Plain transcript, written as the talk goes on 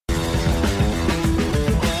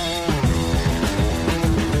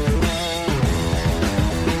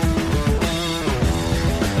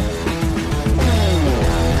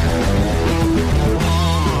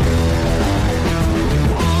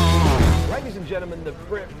gentlemen, the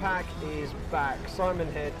Brit Pack is back. Simon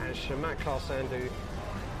Head and Shamak Sandhu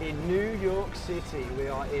in New York City. We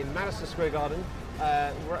are in Madison Square Garden.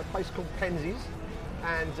 We're at a place called Penzies,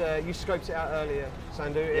 and you scoped it out earlier,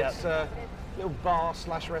 Sandhu. Yep. It's a little bar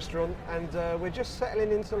 / restaurant, and we're just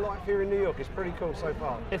settling into life here in New York. It's pretty cool so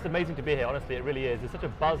far. It's amazing to be here, honestly, it really is. There's such a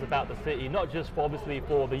buzz about the city, not just obviously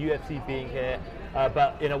for the UFC being here,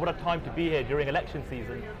 but what a time to be here during election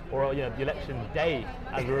season, or the election day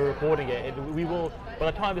as we're recording it. We will,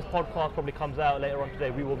 by the time this podcast probably comes out later on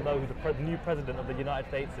today, we will know who the new president of the United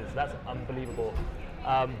States is. That's unbelievable.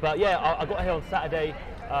 But yeah, I got here on Saturday,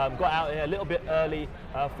 got out here a little bit early.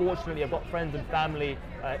 Fortunately, I've got friends and family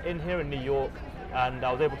in here in New York, and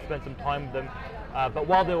I was able to spend some time with them. But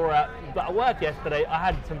while they were at work yesterday, I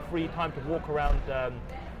had some free time to walk around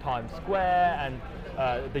Times Square, and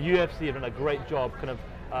the UFC have done a great job kind of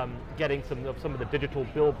getting some of the digital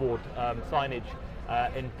billboard signage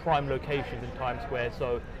in prime locations in Times Square.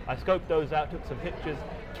 So I scoped those out, took some pictures,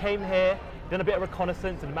 came here, done a bit of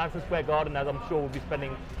reconnaissance in Madison Square Garden, as I'm sure we'll be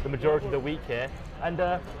spending the majority of the week here, and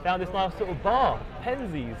found this nice little bar,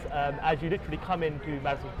 Penzies, as you literally come into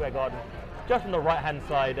Madison Square Garden, just on the right-hand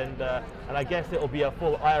side, and I guess it'll be a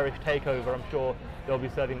full Irish takeover. I'm sure they'll be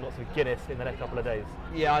serving lots of Guinness in the next couple of days.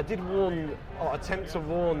 Yeah, I did attempt to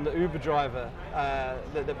warn the Uber driver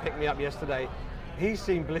that picked me up yesterday. He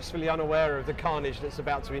seemed blissfully unaware of the carnage that's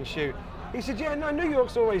about to ensue. He said, yeah, no, New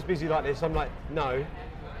York's always busy like this. I'm like, no.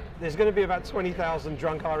 There's going to be about 20,000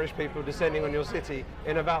 drunk Irish people descending on your city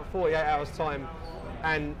in about 48 hours' time,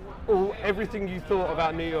 and everything you thought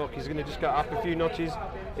about New York is going to just go up a few notches.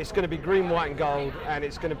 It's going to be green, white, and gold, and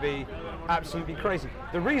it's going to be absolutely crazy.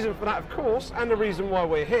 The reason for that, of course, and the reason why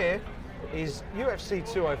we're here, is UFC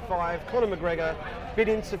 205. Conor McGregor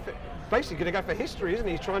bidding to, basically going to go for history, isn't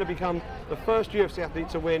he? He's trying to become the first UFC athlete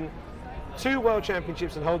to win 2 world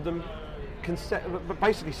championships and hold them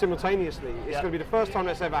basically simultaneously. It's going to be the first time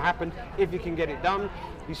that's ever happened, if he can get it done.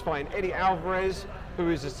 He's fighting Eddie Alvarez, who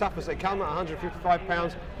is as tough as they come at 155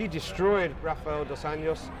 pounds. He destroyed Rafael dos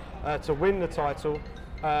Anjos to win the title.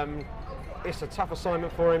 It's a tough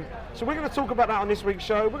assignment for him. So we're going to talk about that on this week's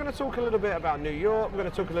show. We're going to talk a little bit about New York. We're going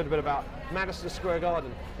to talk a little bit about Madison Square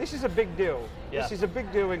Garden. This is a big deal. Yeah. This is a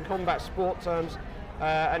big deal in combat sport terms,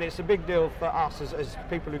 and it's a big deal for us as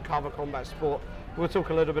people who cover combat sport. We'll talk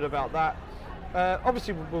a little bit about that.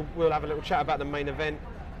 Obviously, we'll have a little chat about the main event.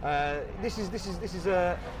 This is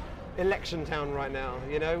a election town right now.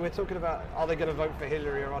 We're talking about, are they going to vote for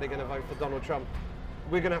Hillary or are they going to vote for Donald Trump?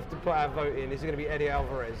 We're going to have to put our vote in. Is it going to be Eddie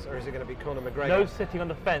Alvarez or is it going to be Conor McGregor? No sitting on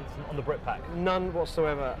the fence on the Brit Pack. None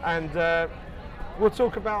whatsoever. And we'll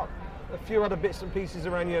talk about a few other bits and pieces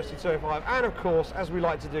around UFC 205. And of course, as we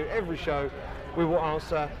like to do every show, we will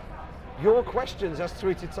answer your questions as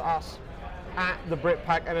tweeted to us at the Brit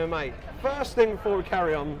Pack MMA. First thing before we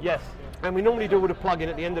carry on, yes, and we normally do with a plug-in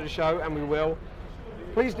at the end of the show, and we will,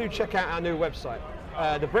 please do check out our new website,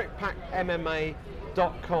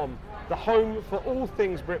 thebritpackmma.com, the home for all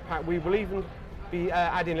things Brit Pack. We will even be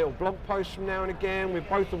adding little blog posts from now and again. We're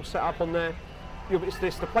both all set up on there.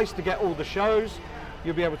 It's the place to get all the shows.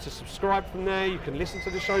 You'll be able to subscribe from there, you can listen to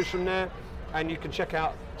the shows from there, and you can check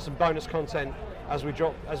out some bonus content as we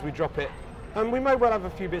drop it. And we may well have a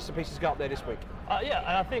few bits and pieces go up there this week. Yeah,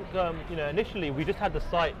 and I think initially we just had the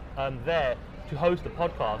site there to host the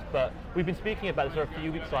podcast, but we've been speaking about this for a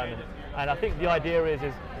few weeks, Simon. And I think the idea is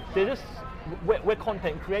we're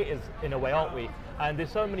content creators in a way, aren't we? And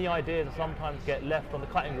there's so many ideas that sometimes get left on the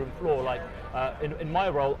cutting room floor. Like in my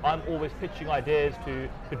role, I'm always pitching ideas to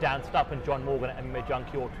Dan Stupp and John Morgan at MMA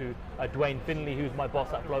Junkie, or to Dwayne Finley, who's my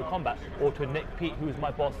boss at Flow Combat, or to Nick Pete, who's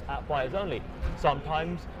my boss at Fighters Only.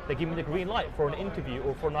 Sometimes they give me the green light for an interview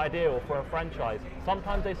or for an idea or for a franchise.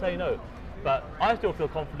 Sometimes they say no. But I still feel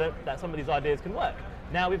confident that some of these ideas can work.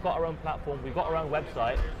 Now we've got our own platform, we've got our own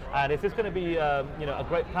website, and it's just going to be a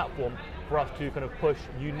great platform for us to kind of push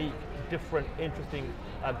unique, different, interesting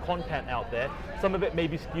content out there. Some of it may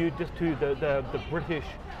be skewed just to the British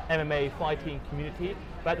MMA fighting community,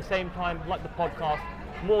 but at the same time, like the podcast,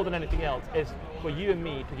 more than anything else, is for you and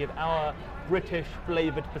me to give our British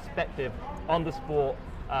flavoured perspective on the sport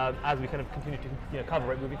as we kind of continue to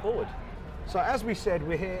cover it moving forward. So as we said,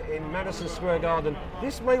 we're here in Madison Square Garden.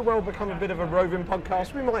 This may well become a bit of a roving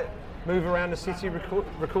podcast. We might move around the city,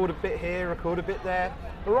 record a bit here, record a bit there.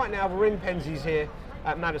 But right now we're in Penzies here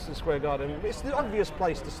at Madison Square Garden. It's the obvious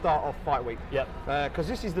place to start off fight week. Yep. Because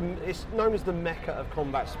it's known as the mecca of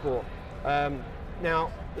combat sport. Now,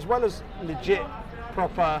 as well as legit,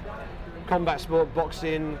 proper combat sport,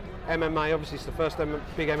 boxing, MMA. Obviously, it's the first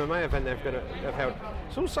big MMA event they've held.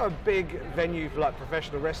 It's also a big venue for like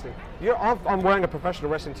professional wrestling. I'm wearing a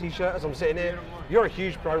professional wrestling T-shirt as I'm sitting here. You're a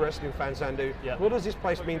huge pro wrestling fan, Sandu. Yeah. What does this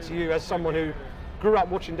place mean to you as someone who grew up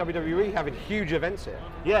watching WWE, having huge events here?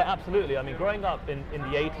 Yeah, absolutely. I mean, growing up in the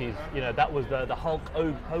 80s, that was the Hulk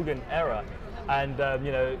Hogan era. And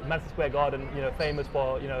Madison Square Garden, famous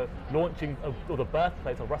for launching or the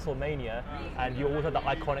birthplace of WrestleMania, and you always had that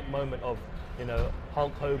iconic moment of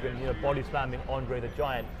Hulk Hogan body slamming Andre the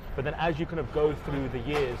Giant. But then as you kind of go through the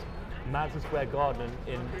years, Madison Square Garden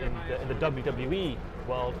in the WWE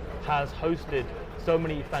world has hosted so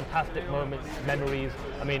many fantastic moments, memories.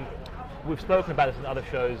 I mean, we've spoken about this in other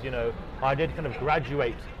shows. I did kind of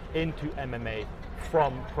graduate into MMA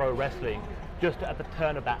from pro wrestling just at the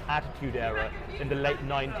turn of that Attitude Era in the late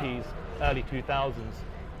 90s, early 2000s.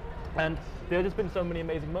 And there have just been so many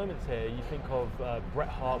amazing moments here. You think of Bret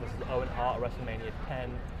Hart versus Owen Hart at WrestleMania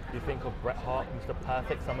 10. You think of Bret Hart, Mr.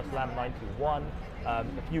 Perfect, SummerSlam 91. A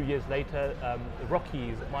few years later,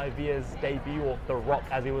 Rocky's Maivia's debut, or The Rock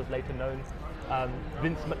as he was later known.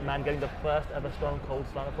 Vince McMahon getting the first ever Stone Cold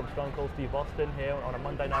Stunner from Stone Cold Steve Austin here on a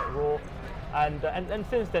Monday Night Raw. And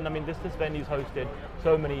since then, I mean, this venue's hosted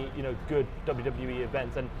so many good WWE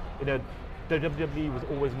events, and the WWE was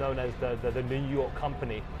always known as the New York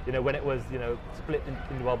company. When it was split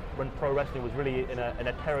when pro wrestling was really in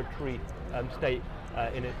a territory state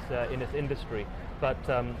in its industry. But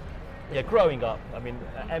growing up, I mean,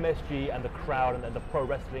 MSG and the crowd and the pro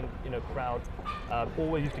wrestling crowd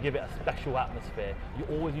always used to give it a special atmosphere.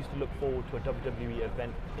 You always used to look forward to a WWE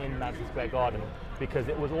event in Madison Square Garden because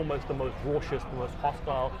it was almost the most raucous, the most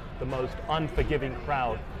hostile, the most unforgiving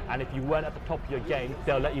crowd. And if you weren't at the top of your game,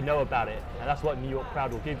 they'll let you know about it. And that's what New York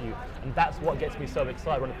crowd will give you. And that's what gets me so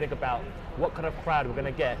excited when I think about what kind of crowd we're going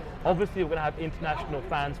to get. Obviously, we're going to have international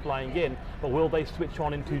fans flying in, but will they switch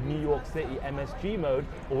on into New York City MSG mode,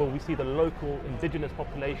 or will we see the local indigenous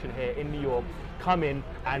population here in New York come in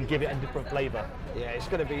and give it a different flavor? Yeah, it's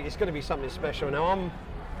going to be something special. Now, I'm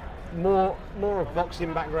more of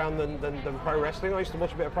boxing background than pro wrestling. I used to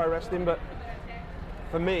watch a bit of pro wrestling, but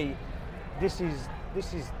for me, this is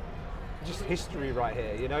just history right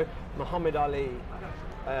here. Muhammad Ali,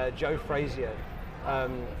 Joe Frazier,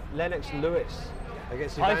 Lennox Lewis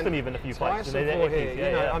against Tyson, even a few fights in the 80s.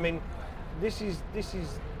 Here. I mean, this is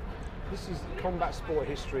combat sport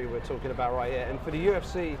history we're talking about right here, and for the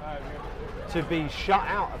UFC to be shut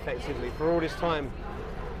out effectively for all this time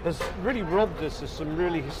has really robbed us of some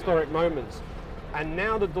really historic moments. And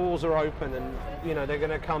now the doors are open, and they're going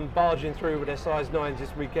to come barging through with their size 9s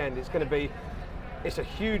this weekend. It's a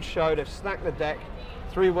huge show. They've stacked the deck,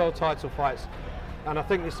 3 world title fights, and I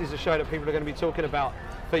think this is a show that people are going to be talking about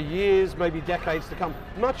for years, maybe decades to come.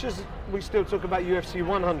 Much as we still talk about UFC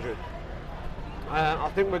 100, I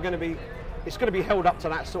think it's going to be held up to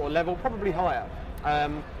that sort of level, probably higher.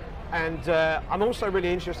 And I'm also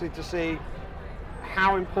really interested to see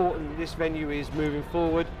how important this venue is moving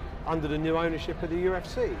forward under the new ownership of the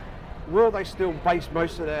UFC. Will they still base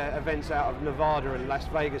most of their events out of Nevada and Las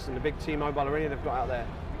Vegas and the big T-Mobile arena they've got out there?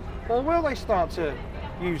 Or will they start to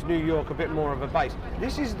use New York a bit more of a base?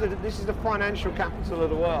 This is the financial capital of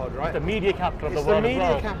the world, right? It's the media capital of the world. It's the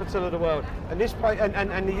media capital of the world. And this place,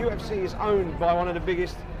 and the UFC is owned by one of the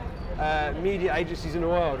biggest media agencies in the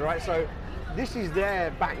world, right? So this is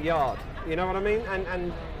their backyard, you know what I mean?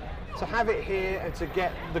 And to have it here and to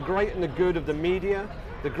get the great and the good of the media,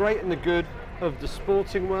 the great and the good of the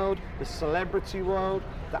sporting world, the celebrity world,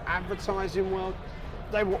 the advertising world,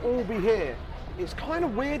 they will all be here. It's kind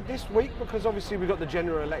of weird this week because obviously we've got the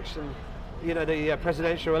general election, the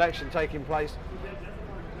presidential election taking place.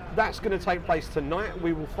 That's going to take place tonight.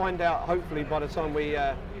 We will find out hopefully by the time we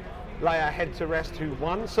lay our head to rest who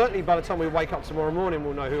won. Certainly by the time we wake up tomorrow morning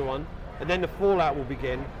we'll know who won, and then the fallout will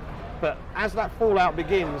begin. But as that fallout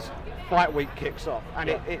begins, fight week kicks off, and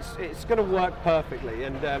it's going to work perfectly.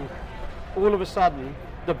 And all of a sudden,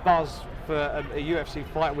 the buzz for a UFC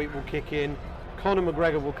fight week will kick in. Conor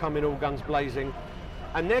McGregor will come in all guns blazing,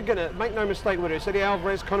 and they're going to, make no mistake with it, Eddie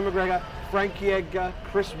Alvarez, Conor McGregor, Frankie Edgar,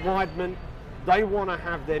 Chris Weidman, they want to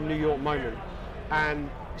have their New York moment. And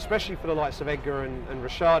especially for the likes of Edgar and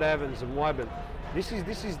Rashad Evans and Weidman, this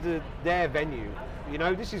is their venue.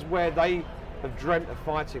 This is where they have dreamt of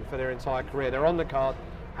fighting for their entire career. They're on the card,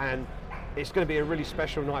 and it's going to be a really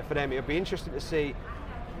special night for them. It'll be interesting to see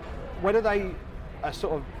whether they are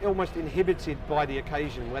sort of almost inhibited by the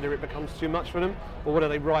occasion, whether it becomes too much for them, or whether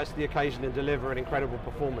they rise to the occasion and deliver an incredible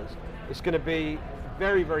performance. It's going to be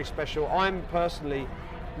very, very special. I'm personally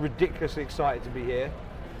ridiculously excited to be here.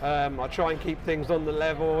 I try and keep things on the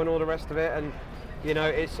level and all the rest of it, and You know,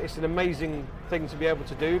 it's an amazing thing to be able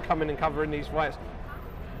to do, coming and covering these fights.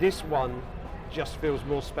 This one just feels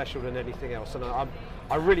more special than anything else, and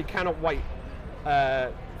I really cannot wait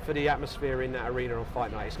for the atmosphere in that arena on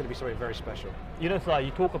fight night. It's going to be something very special. You know, Si,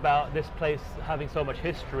 you talk about this place having so much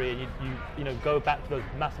history, and you know, go back to those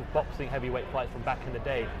massive boxing heavyweight fights from back in the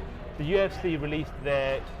day. The UFC released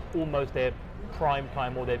almost their prime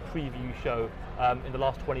time or their preview show in the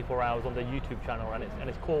last 24 hours on their YouTube channel, and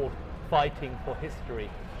it's called Fighting for History.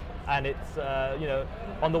 And it's, you know,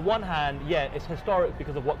 on the one hand, yeah, it's historic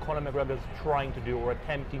because of what Conor McGregor's trying to do or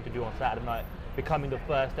attempting to do on Saturday night, becoming the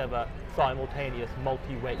first ever simultaneous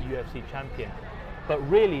multi-weight UFC champion. But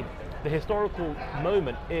really, the historical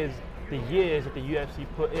moment is the years that the UFC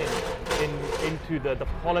put into the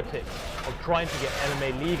politics of trying to get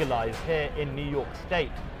MMA legalized here in New York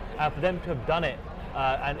State. And for them to have done it,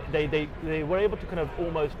 and they were able to kind of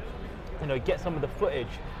almost, you know, get some of the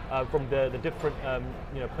footage from the different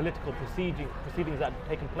you know, political proceedings that have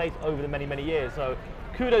taken place over the many years. So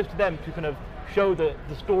kudos to them to kind of show the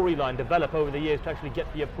storyline develop over the years to actually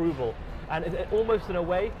get the approval. And almost in a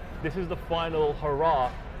way, this is the final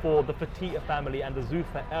hurrah for the Fertitta family and the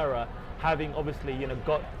Zuffa era, having obviously, you know,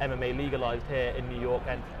 got MMA legalized here in New York.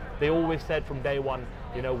 And they always said from day one,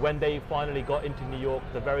 you know, when they finally got into New York,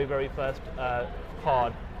 the very first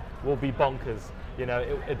card will be bonkers. You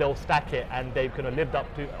know, they'll stack it, and they've kind of lived up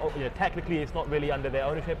to, you know, technically it's not really under their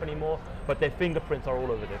ownership anymore, but their fingerprints are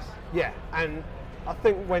all over this. Yeah, and I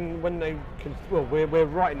think when they can, well, we're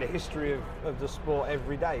writing the history of the sport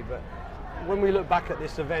every day, but when we look back at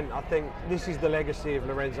this event, I think this is the legacy of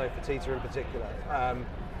Lorenzo Fertitta in particular.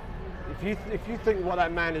 If you think what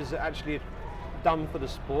that man has actually done for the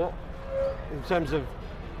sport in terms of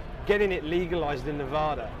getting it legalized in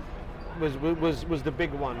Nevada, was the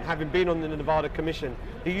big one. Having been on the Nevada Commission,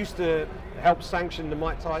 he used to help sanction the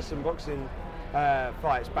Mike Tyson boxing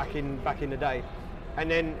fights back in the day, and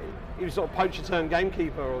then he was sort of poacher turned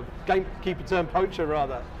gamekeeper, or gamekeeper turned poacher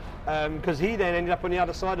rather, because he then ended up on the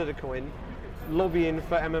other side of the coin, lobbying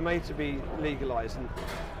for MMA to be legalized. And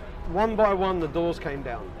one by one, the doors came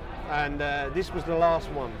down, and this was the last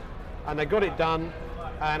one, and they got it done.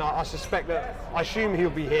 And I suspect that, I assume he'll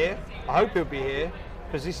be here. I hope he'll be here,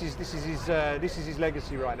 because this is his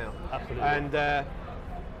legacy right now. Absolutely. And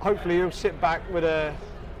hopefully he'll sit back with a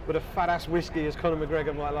fat ass whiskey, as Conor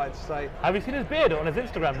McGregor might like to say. Have you seen his beard on his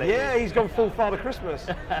Instagram lately? Yeah, he's gone full Father Christmas.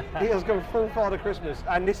 He has gone full Father Christmas,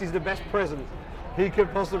 and this is the best present he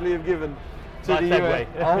could possibly have given to Nice the segue.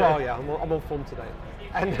 Oh yeah, I'm on form today.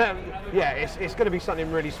 And yeah, it's going to be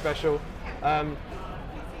something really special.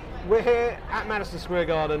 We're here at Madison Square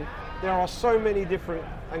Garden. There are so many different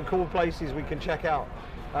and cool places we can check out.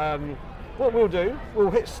 What we'll do,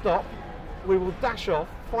 we'll hit stop, we will dash off,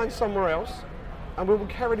 find somewhere else, and we will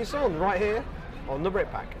carry this on right here on the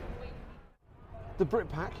Brit Pack. The Brit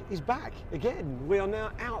Pack is back again. We are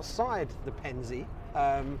now outside the Penzi,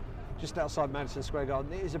 just outside Madison Square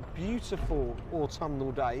Garden. It is a beautiful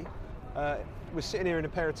autumnal day. We're sitting here in a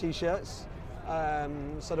pair of t-shirts,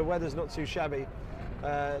 so the weather's not too shabby.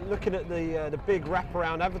 Looking at the big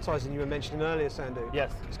wraparound advertising you were mentioning earlier, Sandu.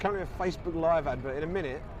 Yes. It's currently a Facebook Live ad, but in a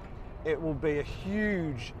minute it will be a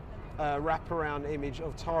huge wraparound image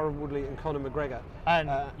of Tyron Woodley and Conor McGregor. And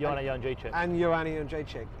Joanna Jędrzejczyk. And Joanna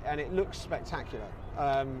Jędrzejczyk. And it looks spectacular.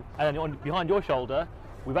 And then behind your shoulder,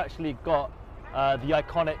 we've actually got the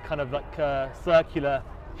iconic kind of like circular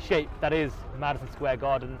shape that is Madison Square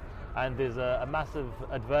Garden. And there's a massive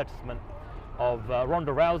advertisement of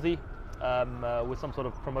Ronda Rousey with some sort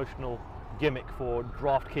of promotional gimmick for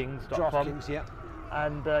DraftKings.com. DraftKings, yeah.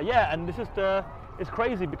 And yeah, and this is it's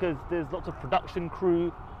crazy because there's lots of production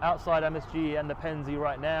crew outside MSG and the Penzi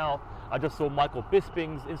right now. I just saw Michael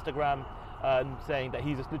Bisping's Instagram saying that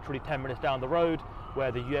he's just literally 10 minutes down the road,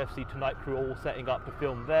 where the UFC Tonight crew are all setting up to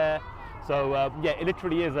film there. So yeah, it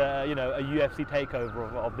literally is a UFC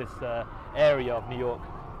takeover of this area of New York.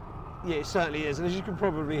 Yeah, it certainly is, and as you can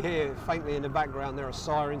probably hear faintly in the background, there are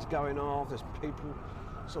sirens going off. There's people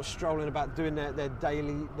sort of strolling about doing their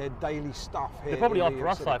daily stuff here. They're probably in after New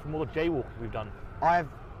York us, City. side from all the jaywalking we've done.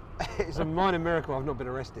 It's a minor miracle I've not been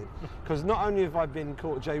arrested, because not only have I been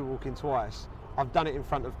caught jaywalking twice, I've done it in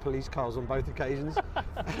front of police cars on both occasions.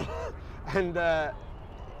 And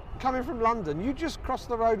coming from London, you just cross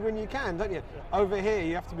the road when you can, don't you? Over here,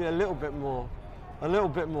 you have to be a little bit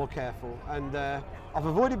more careful. And I've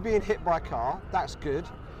avoided being hit by a car. That's good.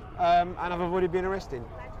 And I've avoided being arrested.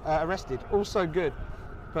 Also good.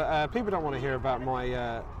 But people don't want to hear about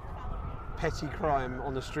my petty crime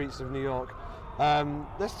on the streets of New York.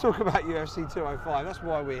 Let's talk about UFC 205. That's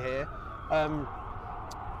why we're here.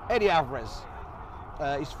 Eddie Alvarez.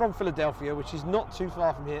 He's from Philadelphia, which is not too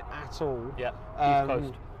far from here at all. Yeah, East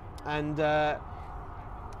Coast. And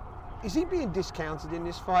is he being discounted in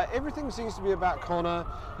this fight? Everything seems to be about Conor.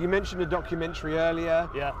 You mentioned a documentary earlier.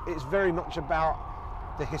 Yeah. It's very much about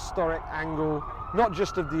the historic angle, not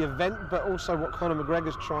just of the event, but also what Conor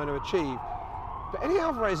McGregor's trying to achieve. But Eddie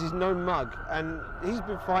Alvarez is no mug, and he's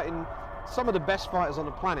been fighting some of the best fighters on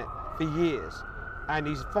the planet for years. And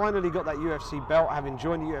he's finally got that UFC belt, having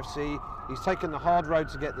joined the UFC. He's taken the hard road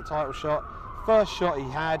to get the title shot. First shot he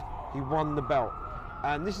had, he won the belt.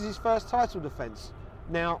 And this is his first title defense.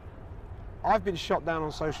 Now, I've been shot down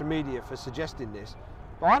on social media for suggesting this,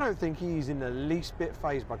 but I don't think he's in the least bit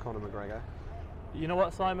fazed by Conor McGregor. You know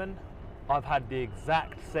what, Simon? I've had the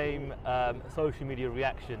exact same social media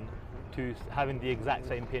reaction to having the exact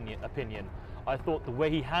same opinion. I thought the way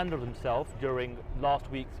he handled himself during last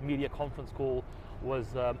week's media conference call was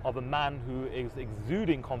of a man who is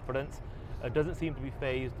exuding confidence, doesn't seem to be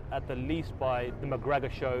fazed at the least by the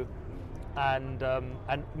McGregor show, and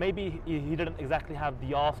maybe he didn't exactly have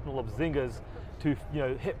the arsenal of zingers to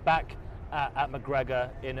hit back at McGregor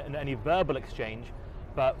in any verbal exchange,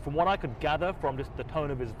 but from what I could gather from just the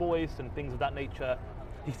tone of his voice and things of that nature,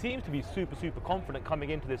 he seems to be super confident coming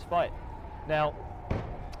into this fight. Now,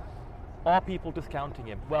 are people discounting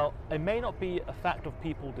him? Well, it may not be a fact of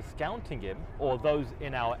people discounting him, or those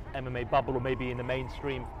in our MMA bubble, or maybe in the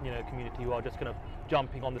mainstream community who are just kind of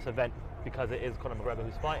jumping on this event because it is Conor McGregor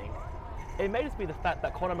who's fighting. It may just be the fact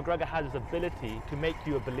that Conor McGregor has this ability to make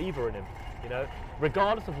you a believer in him,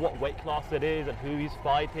 regardless of what weight class it is and who he's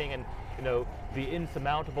fighting, and the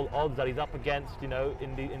insurmountable odds that he's up against,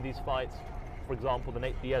 in these fights. For example, the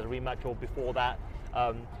Nate Diaz rematch, or before that,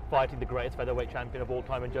 fighting the greatest featherweight champion of all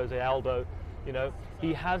time in Jose Aldo.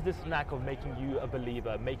 He has this knack of making you a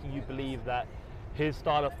believer, making you believe that his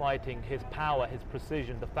style of fighting, his power, his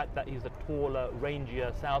precision, the fact that he's a taller,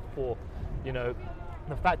 rangier southpaw,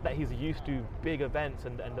 the fact that he's used to big events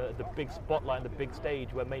and the big spotlight and the big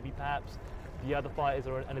stage where maybe perhaps the other fighters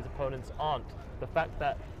and his opponents aren't. The fact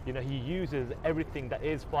that he uses everything that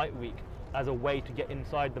is fight week as a way to get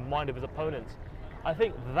inside the mind of his opponents. I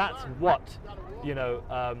think that's what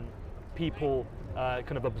people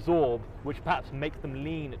kind of absorb, which perhaps makes them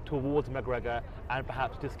lean towards McGregor and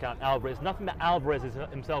perhaps discount Alvarez. Nothing that Alvarez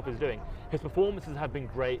himself is doing. His performances have been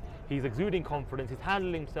great. He's exuding confidence. He's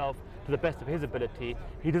handling himself to the best of his ability.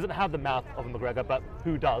 He doesn't have the mouth of McGregor, but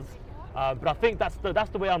who does? But I think that's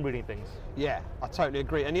the way I'm reading things. Yeah, I totally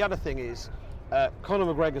agree. And the other thing is, Conor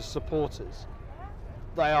McGregor's supporters,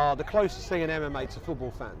 they are the closest thing in MMA to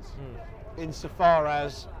football fans, insofar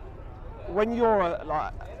as when you're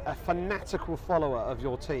a fanatical follower of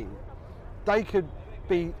your team, they could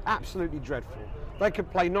be absolutely dreadful. They could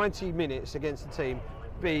play 90 minutes against the team,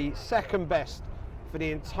 be second best for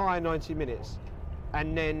the entire 90 minutes,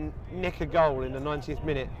 and then nick a goal in the 90th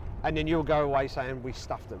minute, and then you'll go away saying we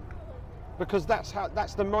stuffed them. Because that's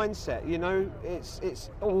the mindset, it's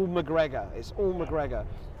all McGregor,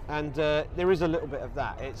 and there is a little bit of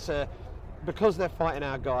that. It's because they're fighting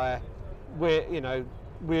our guy,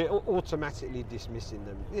 we're automatically dismissing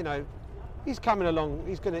them. He's coming along,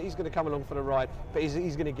 he's going to come along for the ride, but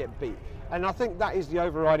he's going to get beat. And I think that is the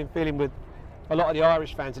overriding feeling with a lot of the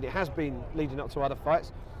Irish fans, and it has been leading up to other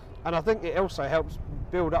fights. And I think it also helps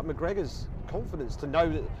build up McGregor's confidence to know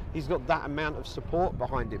that he's got that amount of support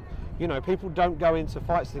behind him. People don't go into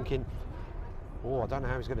fights thinking, I don't know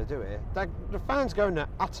how he's going to do it. The fans go in there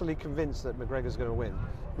utterly convinced that McGregor's going to win.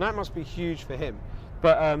 And that must be huge for him.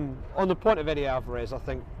 But on the point of Eddie Alvarez, I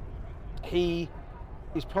think he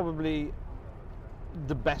is probably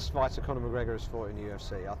the best fighter Conor McGregor has fought in the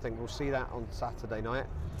UFC. I think we'll see that on Saturday night.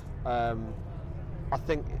 I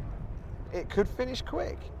think it could finish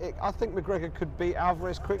quick. I think McGregor could beat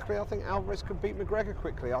Alvarez quickly. I think Alvarez could beat McGregor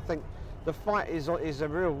quickly. I think the fight is a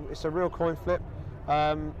real coin flip.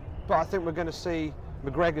 But I think we're going to see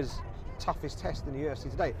McGregor's toughest test in the UFC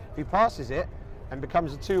today. If he passes it and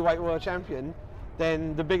becomes a two-weight world champion,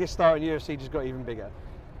 then the biggest star in the UFC just got even bigger.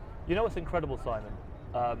 You know what's incredible, Simon?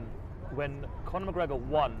 When Conor McGregor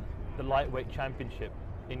won the lightweight championship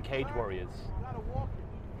in Cage Warriors,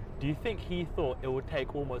 do you think he thought it would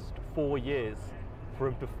take almost 4 years for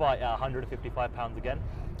him to fight at 155 pounds again?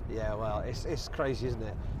 Yeah, well, it's crazy, isn't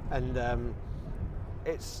it? And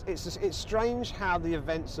it's strange how the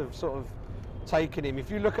events have sort of taken him.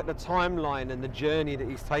 If you look at the timeline and the journey that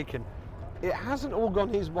he's taken, it hasn't all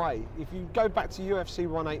gone his way. If you go back to UFC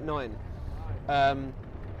 189,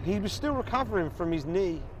 he was still recovering from his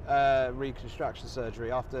knee reconstruction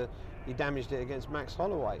surgery after he damaged it against Max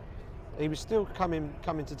Holloway. He was still coming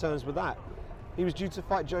to terms with that. He was due to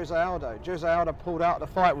fight Jose Aldo. Jose Aldo pulled out of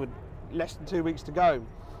the fight with less than 2 weeks to go.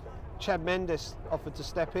 Chad Mendes offered to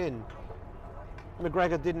step in.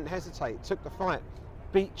 McGregor didn't hesitate, took the fight,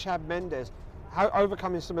 beat Chad Mendes,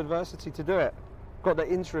 overcoming some adversity to do it. Got the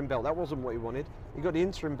interim belt. That wasn't what he wanted. He got the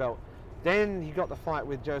interim belt. Then he got the fight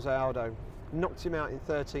with Jose Aldo, knocked him out in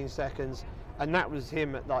 13 seconds, and that was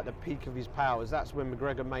him at like the peak of his powers. That's when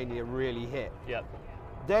McGregor mania really hit. Yep.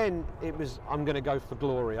 Then it was, I'm going to go for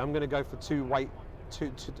glory. I'm going to go for two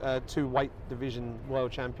weight division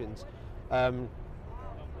world champions. And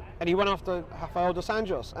he went after Rafael dos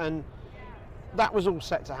Anjos, and that was all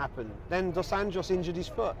set to happen. Then dos Anjos injured his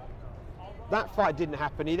foot. That fight didn't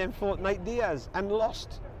happen. He then fought Nate Diaz and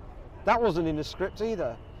lost. That wasn't in the script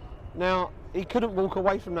either. Now, he couldn't walk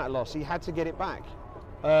away from that loss. He had to get it back.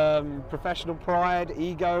 Professional pride,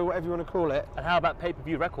 ego, whatever you want to call it. And how about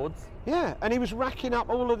pay-per-view records? Yeah, and he was racking up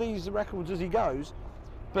all of these records as he goes.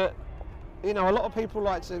 But, you know, a lot of people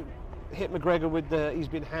like to hit McGregor with he's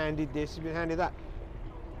been handed this, he's been handed that.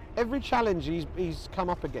 Every challenge he's come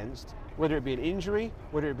up against, whether it be an injury,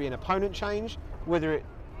 whether it be an opponent change, whether it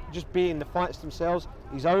just be in the fights themselves,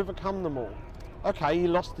 he's overcome them all. Okay, he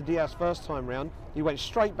lost to Diaz first time round. He went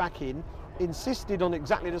straight back in, insisted on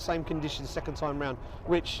exactly the same conditions second time round,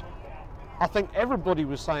 which I think everybody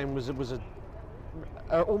was saying was a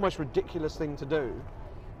almost ridiculous thing to do.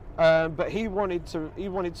 But he wanted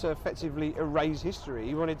to effectively erase history.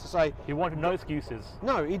 He wanted to say he wanted no excuses.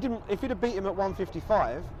 No, he didn't. If he'd have beat him at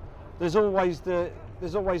 155, there's always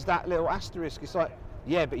that little asterisk. It's like,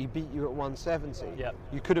 yeah, but he beat you at 170. Yep.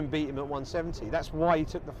 You couldn't beat him at 170. That's why he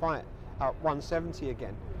took the fight at 170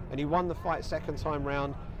 again, and he won the fight second time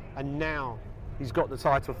round, and now he's got the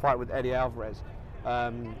title fight with Eddie Alvarez,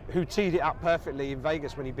 who teed it up perfectly in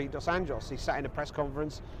Vegas when he beat Dos Anjos. He sat in a press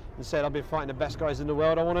conference and said, I've been fighting the best guys in the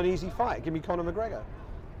world, I want an easy fight, give me Conor McGregor.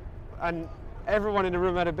 And everyone in the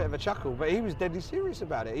room had a bit of a chuckle, but he was deadly serious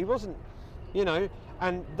about it. He wasn't, you know,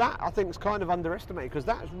 and that I think is kind of underestimated, because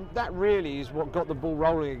that really is what got the ball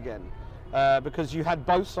rolling again, because you had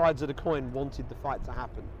both sides of the coin wanted the fight to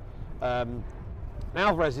happen.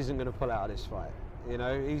 Alvarez isn't going to pull out of this fight. You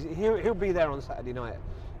know, he'll be there on Saturday night,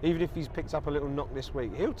 even if he's picked up a little knock this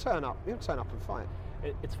week. He'll turn up and fight.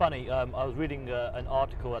 It's funny. I was reading an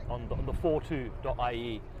article on the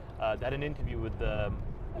 42.ie. They had an interview with the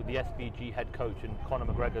SBG head coach and Conor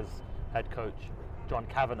McGregor's head coach, John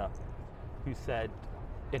Kavanagh, who said,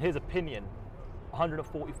 in his opinion,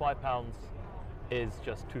 145 pounds is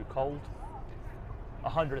just too cold.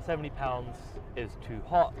 170 pounds is too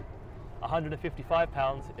hot. 155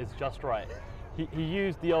 pounds is just right. He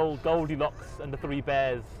used the old Goldilocks and the Three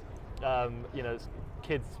Bears,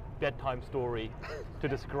 kids' bedtime story to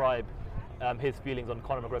describe his feelings on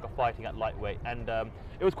Conor McGregor fighting at lightweight, and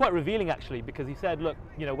it was quite revealing actually, because he said, look,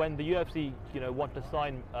 you know, when the UFC want to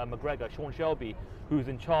sign McGregor, Sean Shelby, who's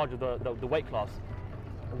in charge of the weight class,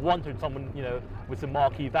 wanted someone, you know, with some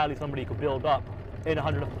marquee value, somebody who could build up in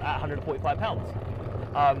 145 pounds.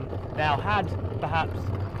 Now, had perhaps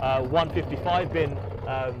 155 been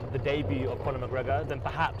the debut of Conor McGregor, then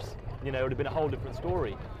perhaps, you know, it would have been a whole different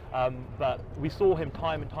story. But we saw him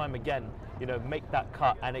time and time again, you know, make that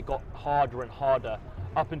cut, and it got harder and harder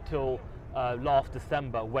up until last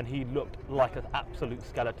December, when he looked like an absolute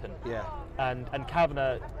skeleton. Yeah. And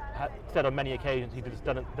Kavanagh said on many occasions he just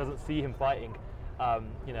doesn't see him fighting,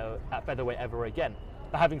 at featherweight ever again.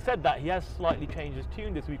 But having said that, he has slightly changed his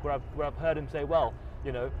tune this week, where I've heard him say, well,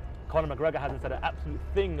 you know, Conor McGregor hasn't said an absolute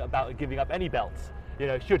thing about giving up any belts, you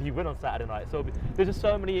know, should he win on Saturday night. So there's just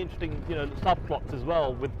so many interesting, you know, subplots as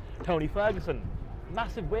well with Tony Ferguson.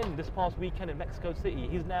 Massive win this past weekend in Mexico City.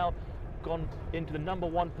 He's now gone into the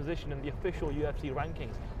 #1 position in the official UFC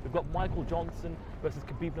rankings. We've got Michael Johnson versus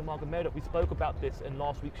Khabib Nurmagomedov. We spoke about this in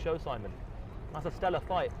last week's show, Simon. That's a stellar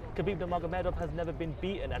fight. Khabib Nurmagomedov has never been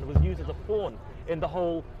beaten and was used as a pawn in the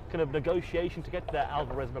whole kind of negotiation to get to that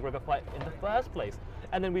Alvarez-McGregor fight in the first place.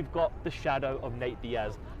 And then we've got the shadow of Nate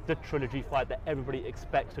Diaz, the trilogy fight that everybody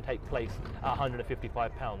expects to take place at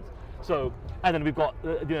 155 pounds. So, and then we've got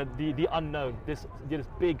the unknown, this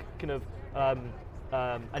big kind of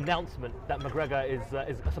announcement that McGregor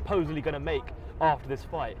is supposedly going to make after this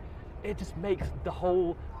fight. It just makes the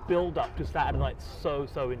whole build-up to Saturday night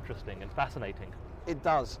so interesting and fascinating. It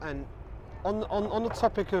does. And on the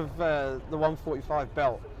topic of the 145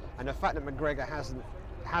 belt and the fact that McGregor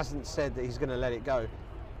hasn't said that he's going to let it go,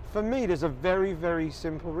 for me there's a very, very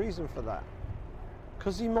simple reason for that.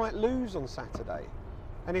 Because he might lose on Saturday.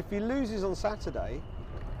 And if he loses on Saturday,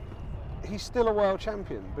 he's still a world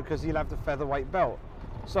champion, because he'll have the featherweight belt.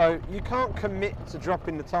 So you can't commit to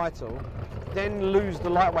dropping the title, then lose the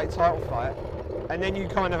lightweight title fight, and then you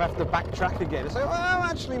kind of have to backtrack again and say, well,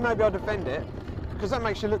 actually, maybe I'll defend it. because that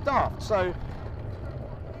makes you look daft. So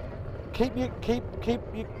keep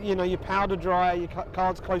your powder dry, your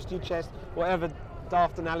cards close to your chest, whatever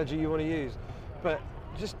daft analogy you want to use, but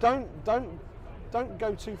just don't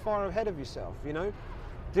go too far ahead of yourself.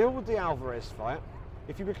 Deal with the Alvarez fight.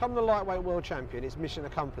 If you become the lightweight world champion, it's mission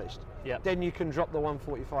accomplished. Yep. Then you can drop the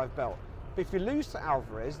 145 belt. But if you lose to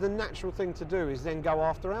Alvarez, the natural thing to do is then go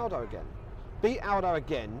after Aldo again. Beat Aldo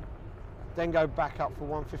again, then go back up for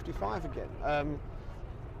 155 again.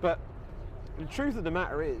 But the truth of the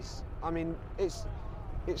matter is,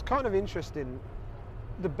 it's kind of interesting.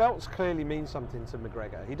 The belts clearly mean something to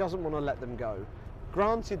McGregor. He doesn't want to let them go.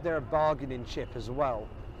 Granted, they're a bargaining chip as well.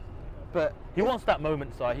 But he wants that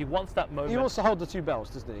moment, Si. He wants that moment. He wants to hold the two belts,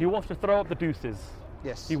 doesn't he? He wants to throw up the deuces.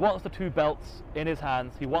 Yes. He wants the two belts in his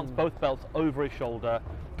hands. He wants both belts over his shoulder.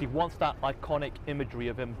 He wants that iconic imagery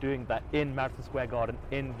of him doing that in Madison Square Garden,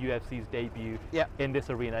 in UFC's debut, in this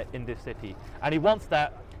arena, in this city. And he wants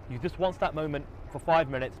that. He just wants that moment for 5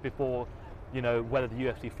 minutes before, whether the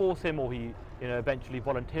UFC force him or he, eventually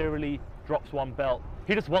voluntarily drops one belt.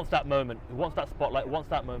 He just wants that moment. He wants that spotlight. Wants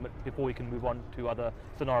that moment before he can move on to other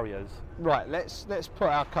scenarios. Right. Let's put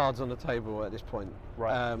our cards on the table at this point.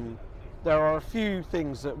 Right. There are a few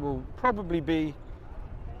things that will probably be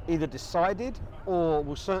either decided or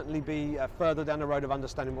will certainly be further down the road of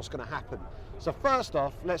understanding what's going to happen. So first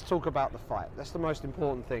off, let's talk about the fight. That's the most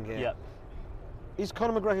important thing here. Yep. Is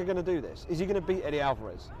Conor McGregor going to do this? Is he going to beat Eddie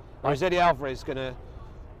Alvarez? Or is Eddie Alvarez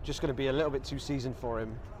just going to be a little bit too seasoned for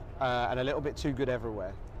him and a little bit too good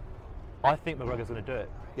everywhere? I think McGregor's going to do it.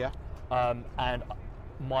 Yeah. And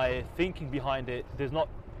my thinking behind it, there's not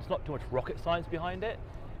too much rocket science behind it.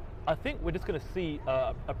 I think we're just going to see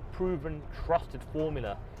a proven, trusted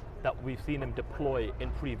formula that we've seen him deploy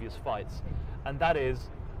in previous fights, and that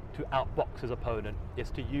is to outbox his opponent.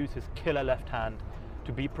 It's to use his killer left hand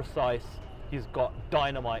to be precise. He's got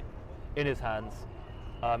dynamite in his hands.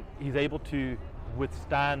 He's able to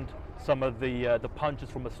withstand some of the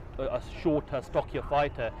punches from a shorter, stockier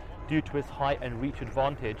fighter due to his height and reach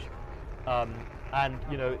advantage. And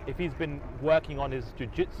if he's been working on his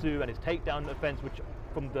jiu-jitsu and his takedown offense, which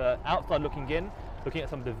from the outside looking in, looking at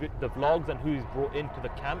some of the vlogs and who he's brought into the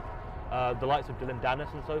camp, the likes of Dylan Dennis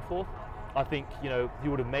and so forth, I think he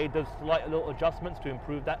would have made those slight little adjustments to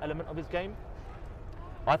improve that element of his game.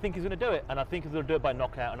 I think he's going to do it, and I think he's going to do it by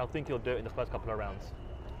knockout, and I think he'll do it in the first couple of rounds.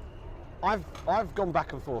 I've gone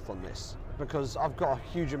back and forth on this because I've got a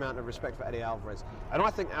huge amount of respect for Eddie Alvarez, and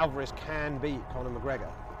I think Alvarez can beat Conor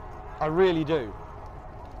McGregor. I really do.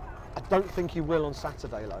 I don't think he will on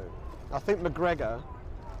Saturday, though. I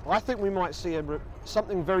think we might see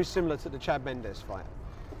something very similar to the Chad Mendes fight.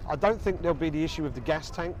 I don't think there'll be the issue of the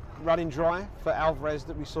gas tank running dry for Alvarez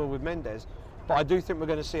that we saw with Mendes, but I do think we're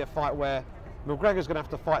going to see a fight where McGregor's going to have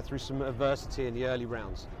to fight through some adversity in the early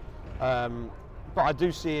rounds. But I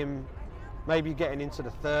do see him maybe getting into the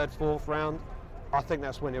third, fourth round. I think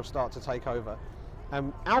that's when he'll start to take over.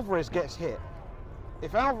 Alvarez gets hit.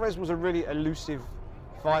 If Alvarez was a really elusive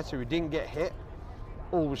fighter who didn't get hit,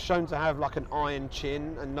 or was shown to have like an iron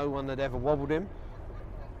chin and no one had ever wobbled him,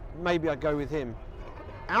 maybe I'd go with him.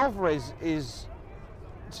 Alvarez is,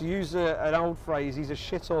 to use an old phrase, he's a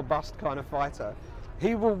shit or bust kind of fighter.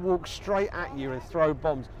 He will walk straight at you and throw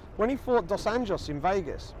bombs. When he fought Dos Anjos in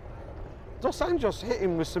Vegas, Dos Anjos hit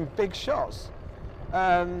him with some big shots.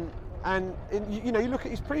 You look at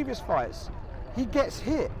his previous fights, he gets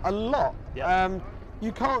hit a lot. Yep.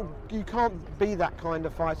 You can't be that kind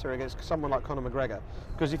of fighter against someone like Conor McGregor,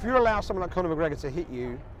 because if you allow someone like Conor McGregor to hit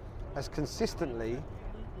you as consistently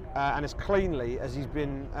and as cleanly as he's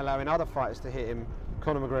been allowing other fighters to hit him,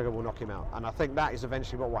 Conor McGregor will knock him out, and I think that is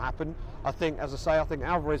eventually what will happen. I think, as I say, I think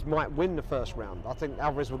Alvarez might win the first round. I think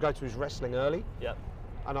Alvarez will go to his wrestling early. Yep.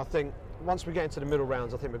 And I think once we get into the middle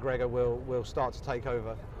rounds, I think McGregor will start to take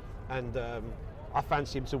over, and I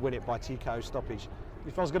fancy him to win it by TKO stoppage.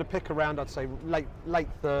 If I was going to pick a round, I'd say late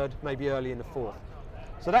third, maybe early in the fourth.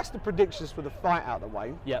 So that's the predictions for the fight out of the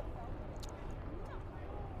way. Yep.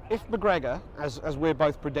 If McGregor, as we're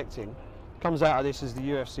both predicting, comes out of this as the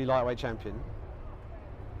UFC lightweight champion,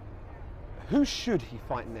 who should he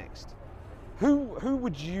fight next? Who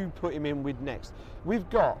would you put him in with next? We've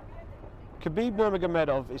got Khabib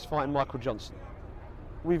Nurmagomedov is fighting Michael Johnson.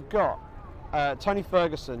 We've got Tony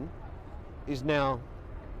Ferguson is now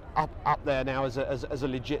up there now as a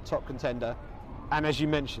legit top contender, and as you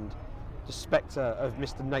mentioned, the spectre of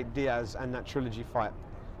Mr. Nate Diaz and that trilogy fight.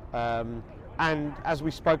 And as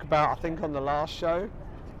we spoke about, I think on the last show,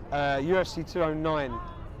 UFC 209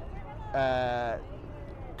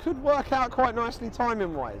 could work out quite nicely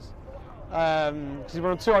timing-wise, because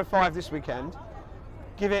we're on 205 this weekend.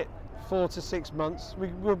 Give it 4 to 6 months,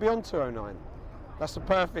 we'll be on 209. That's the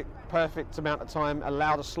perfect amount of time.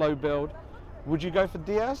 Allow the slow build. Would you go for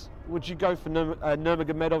Diaz? Would you go for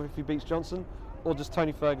Nurmagomedov if he beats Johnson? Or does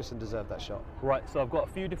Tony Ferguson deserve that shot? Right, so I've got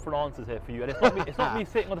a few different answers here for you. And it's not me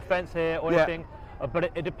sitting on the fence here or anything,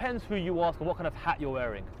 but it depends who you ask and what kind of hat you're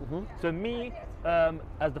wearing. So me,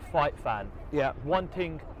 as the fight fan,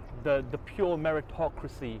 wanting the pure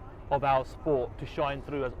meritocracy of our sport to shine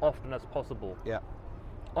through as often as possible.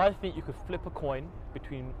 I think you could flip a coin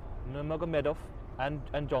between Nurmagomedov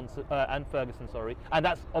and Johnson and Ferguson, and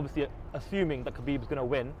that's obviously assuming that Khabib's going to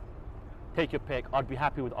win. Take your pick. I'd be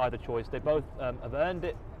happy with either choice. They both have earned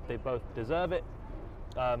it. They both deserve it.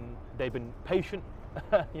 They've been patient,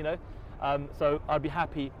 you know. So I'd be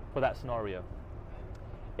happy for that scenario.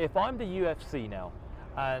 If I'm the UFC now,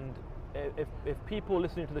 and if people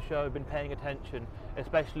listening to the show have been paying attention,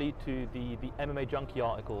 especially to the MMA Junkie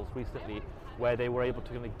articles recently, where they were able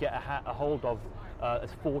to kind of get a hold of a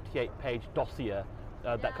 48-page dossier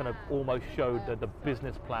that kind of almost showed the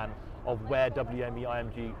business plan of where WME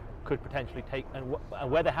IMG could potentially take and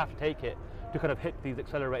where they have to take it to kind of hit these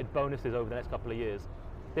accelerated bonuses over the next couple of years.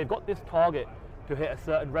 They've got this target to hit a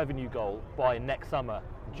certain revenue goal by next summer,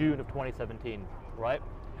 June of 2017, right?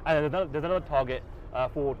 And there's another target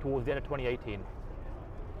for towards the end of 2018.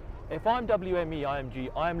 If I'm WME IMG,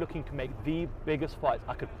 I'm looking to make the biggest fights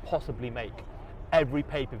I could possibly make every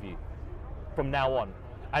pay-per-view from now on.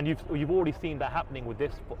 And you've already seen that happening with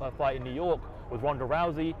this fight in New York with Ronda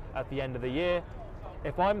Rousey at the end of the year.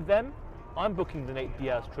 If I'm them, I'm booking the Nate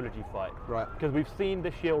Diaz trilogy fight. Right. Because we've seen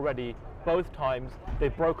this year already, both times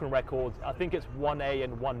they've broken records. I think it's 1A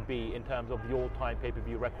and 1B in terms of the all-time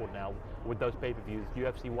pay-per-view record now with those pay-per-views,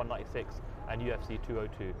 UFC 196 and UFC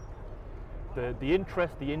 202. The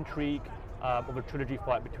interest, the intrigue of a trilogy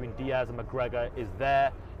fight between Diaz and McGregor is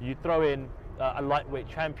there. You throw in a lightweight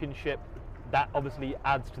championship, that obviously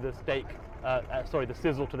adds to the steak, the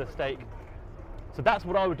sizzle to the steak. So that's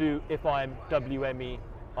what I would do if I'm WME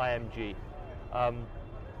IMG.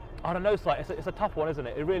 I don't know, Si, it's a tough one, isn't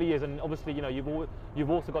it? It really is, and obviously, you know, you've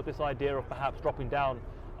also got this idea of perhaps dropping down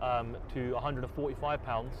to 145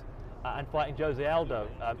 pounds and fighting Jose Aldo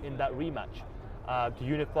in that rematch to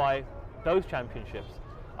unify those championships.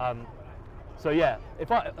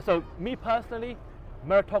 So me personally,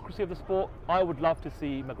 meritocracy of the sport, I would love to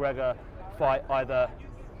see McGregor fight either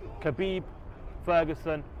Khabib,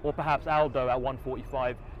 Ferguson, or perhaps Aldo at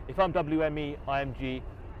 145. If I'm WME IMG,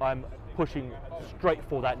 I'm pushing straight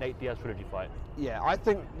for that Nate Diaz trilogy fight. Yeah, I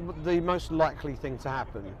think the most likely thing to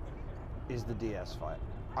happen is the Diaz fight.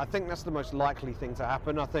 I think that's the most likely thing to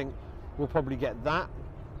happen. I think we'll probably get that.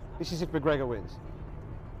 This is if McGregor wins.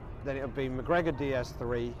 Then it'll be McGregor Diaz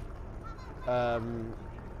 3, and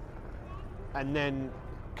then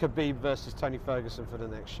Khabib versus Tony Ferguson for the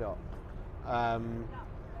next shot.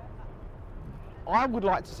 I would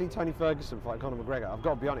like to see Tony Ferguson fight Conor McGregor, I've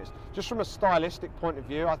got to be honest. Just from a stylistic point of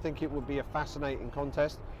view, I think it would be a fascinating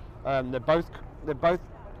contest. They're both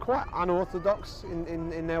quite unorthodox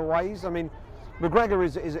in their ways. I mean, McGregor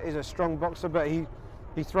is a strong boxer, but he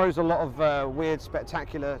throws a lot of weird,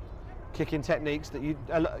 spectacular kicking techniques that you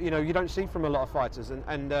don't see from a lot of fighters.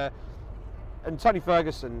 And Tony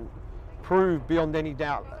Ferguson proved beyond any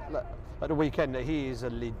doubt at the weekend that he is a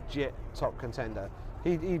legit top contender.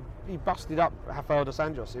 He busted up Rafael dos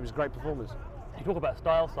Anjos. It was a great performance. You talk about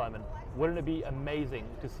style, Simon. Wouldn't it be amazing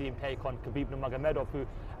to see him take on Khabib Nurmagomedov, who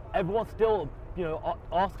everyone's still,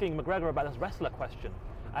 asking McGregor about this wrestler question,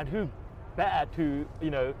 and who better to,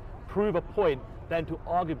 prove a point than to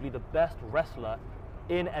arguably the best wrestler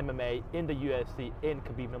in MMA, in the UFC, in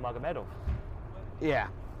Khabib Nurmagomedov. Yeah,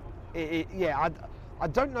 I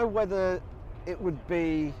don't know whether it would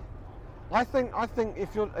be. I think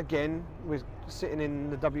if you're, again, we're sitting in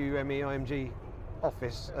the WME IMG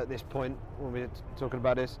office at this point when we're talking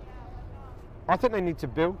about this, I think they need to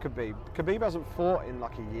build Khabib. Khabib hasn't fought in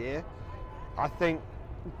like a year. I think,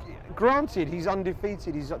 granted, he's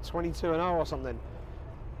undefeated, he's at 22-0 or something,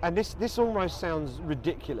 and this almost sounds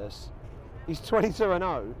ridiculous. He's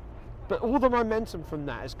 22-0, but all the momentum from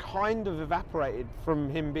that has kind of evaporated from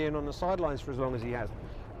him being on the sidelines for as long as he has.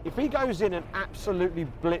 If he goes in and absolutely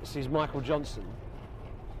blitzes Michael Johnson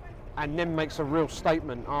and then makes a real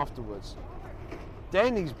statement afterwards,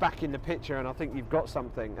 then he's back in the picture, and I think you've got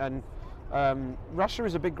something. And Russia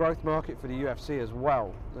is a big growth market for the UFC as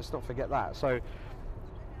well. Let's not forget that. So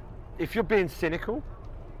if you're being cynical,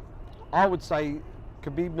 I would say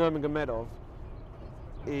Khabib Nurmagomedov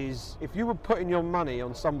is, if you were putting your money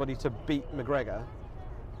on somebody to beat McGregor,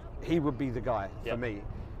 he would be the guy for me.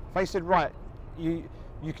 If they said, right,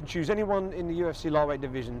 you can choose anyone in the UFC lightweight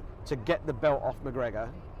division to get the belt off McGregor,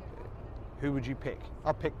 who would you pick?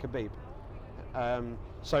 I'll pick Khabib.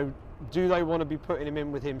 So do they want to be putting him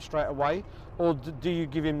in with him straight away, or do you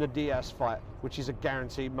give him the Diaz fight, which is a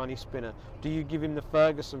guaranteed money spinner? Do you give him the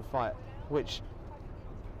Ferguson fight, which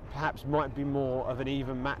perhaps might be more of an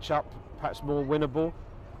even matchup, perhaps more winnable,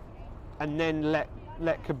 and then let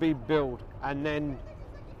Khabib build, and then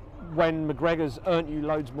when McGregor's earned you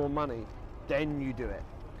loads more money, then you do it.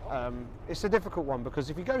 It's a difficult one, because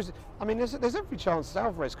if he goes, I mean, there's every chance that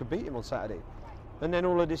Alvarez could beat him on Saturday, and then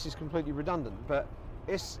all of this is completely redundant. But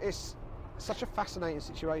it's such a fascinating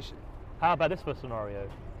situation. How about this for a scenario?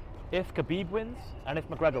 If Khabib wins and if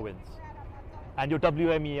McGregor wins, and you're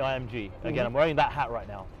WME IMG, again, I'm wearing that hat right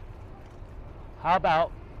now. How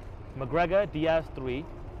about McGregor Diaz 3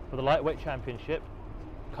 for the lightweight championship,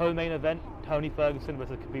 co-main event Tony Ferguson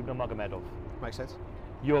versus Khabib Nurmagomedov? Makes sense.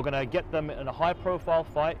 You're going to get them in a high-profile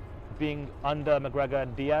fight, being under McGregor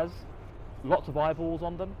and Diaz. Lots of eyeballs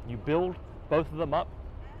on them. You build both of them up.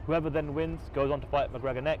 Whoever then wins goes on to fight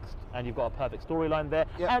McGregor next, and you've got a perfect storyline there.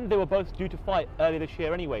 Yep. And they were both due to fight earlier this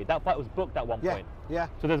year anyway. That fight was booked at one point. Yeah.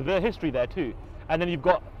 So there's a bit of history there too. And then you've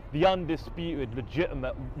got the undisputed,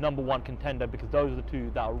 legitimate #1 contender, because those are the two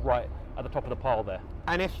that are right at the top of the pile there.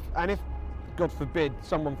 And if God forbid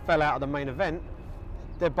someone fell out of the main event,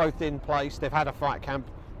 they're both in place, they've had a fight camp,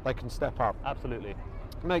 they can step up. Absolutely.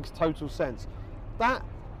 Makes total sense. That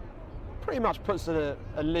pretty much puts a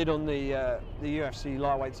lid on the UFC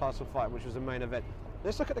lightweight title fight, which was the main event.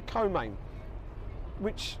 Let's look at the co-main,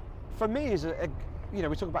 which for me is we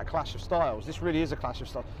talk about clash of styles. This really is a clash of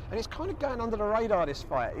styles, and it's kind of going under the radar, this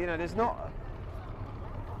fight. There's not.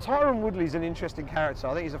 Tyron Woodley's an interesting character.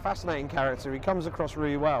 I think he's a fascinating character. He comes across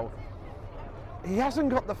really well. He hasn't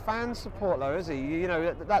got the fan support though, has he?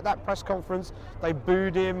 That press conference, they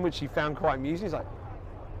booed him, which he found quite amusing. He's like,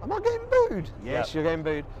 am I getting booed? Yes, You're getting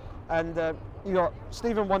booed. And you got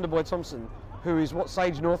Stephen Wonderboy Thompson, who is what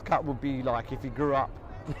Sage Northcutt would be like if he grew up.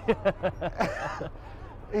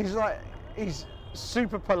 He's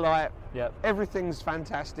super polite. Yep. Everything's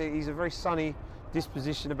fantastic. He's a very sunny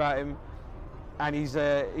disposition about him, and he's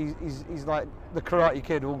like the Karate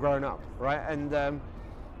Kid all grown up, right? And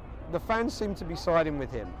the fans seem to be siding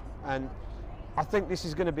with him, and I think this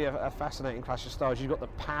is going to be a fascinating clash of styles. You've got the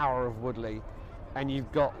power of Woodley, and you've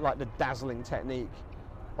got like the dazzling technique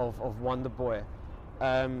of Wonderboy.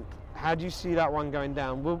 How do you see that one going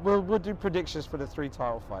down? We'll do predictions for the 3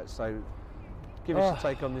 title fights. So give us a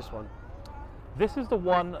take on this one. This is the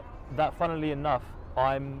one that, funnily enough,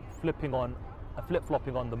 I'm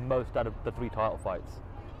flip-flopping on the most out of the 3 title fights.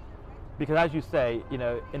 Because as you say,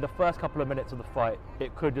 in the first couple of minutes of the fight,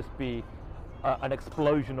 it could just be an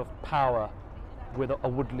explosion of power with a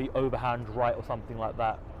Woodley overhand right or something like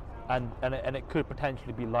that. And it could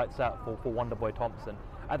potentially be lights out for Wonderboy Thompson.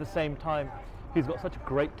 At the same time, he's got such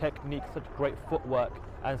great technique, such great footwork,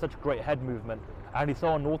 and such great head movement. And he's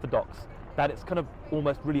so unorthodox that it's kind of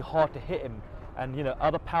almost really hard to hit him. And,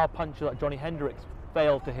 other power punchers like Johnny Hendricks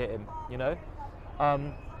fail to hit him,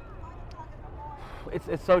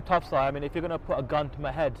 It's so tough, Si. I mean, if you're going to put a gun to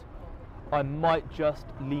my head, I might just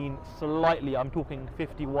lean slightly, I'm talking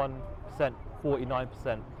 51%,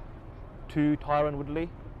 49%, to Tyron Woodley.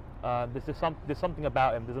 There's something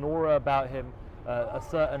about him. There's an aura about him, a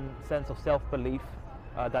certain sense of self-belief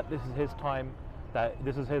that this is his time, that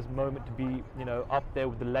this is his moment to be, up there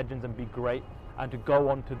with the legends and be great, and to go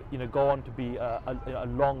on to be a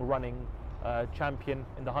long-running champion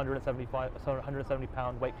in the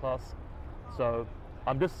 170-pound weight class. So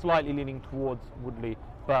I'm just slightly leaning towards Woodley,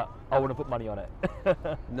 but I wouldn't put money on it.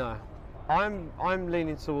 No, I'm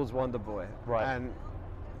leaning towards Wonderboy. Right. And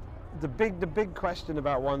the big question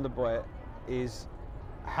about Wonderboy is,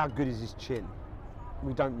 how good is his chin?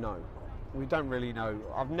 We don't know. We don't really know.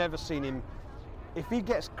 I've never seen him. If he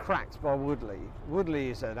gets cracked by Woodley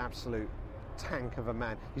is an absolute tank of a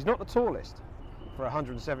man. He's not the tallest for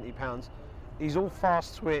 170 pounds. He's all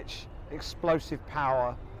fast twitch, explosive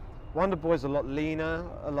power. Wonderboy's a lot leaner,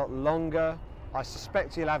 a lot longer. I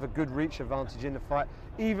suspect he'll have a good reach advantage in the fight,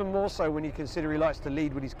 even more so when you consider he likes to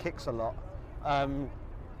lead with his kicks a lot.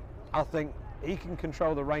 I think he can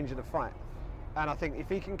control the range of the fight. And I think if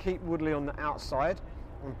he can keep Woodley on the outside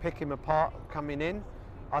and pick him apart coming in,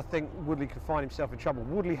 I think Woodley could find himself in trouble.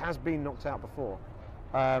 Woodley has been knocked out before.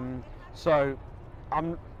 So,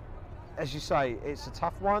 as you say, it's a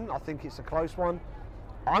tough one. I think it's a close one.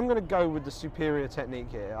 I'm going to go with the superior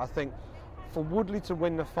technique here. I think for Woodley to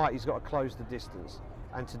win the fight, he's got to close the distance.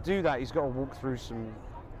 And to do that, he's got to walk through some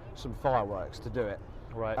fireworks to do it.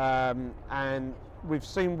 Right. And we've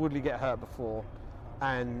seen Woodley get hurt before.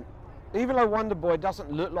 And even though Wonderboy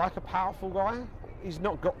doesn't look like a powerful guy, he's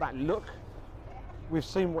not got that look. we've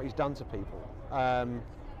seen what he's done to people.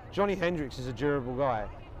 Johnny Hendricks is a durable guy.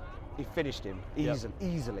 He finished him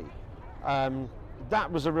easily.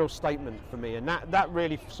 That was a real statement for me, and that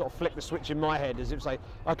really sort of flicked the switch in my head, as if say,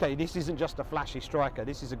 okay, this isn't just a flashy striker.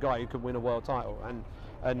 This is a guy who could win a world title, and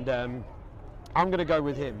I'm going to go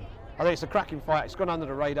with him. I think it's a cracking fight. It's gone under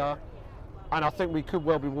the radar, and I think we could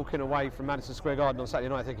well be walking away from Madison Square Garden on Saturday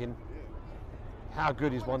night thinking, how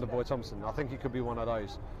good is Wonderboy Thompson? I think it could be one of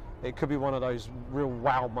those. It could be one of those real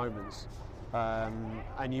wow moments,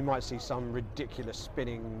 and you might see some ridiculous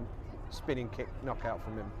spinning kick knockout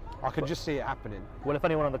from him. I could just see it happening. Well, if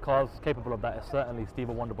anyone on the card's capable of that, it's certainly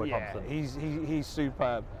Stephen Wonderboy Thompson. He's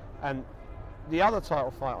superb. And the other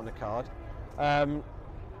title fight on the card,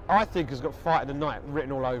 I think has got Fight of the Night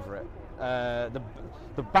written all over it.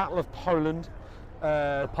 The Battle of Poland.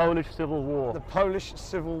 The Polish Civil War. The Polish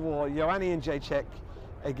Civil War. Joanna Jędrzejczyk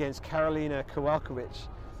against Karolina Kowalkiewicz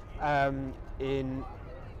in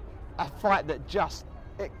a fight that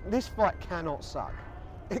this fight cannot suck.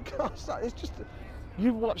 It can't suck. It's just,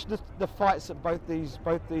 you watch the fights that both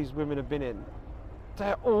these women have been in.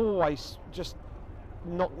 They're always just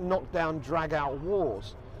knock down, drag out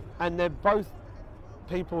wars, and they're both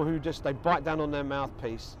people who they bite down on their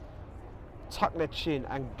mouthpiece, tuck their chin,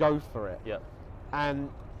 and go for it. Yeah. And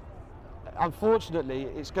unfortunately,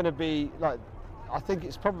 it's going to be I think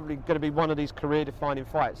it's probably going to be one of these career-defining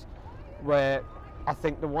fights where I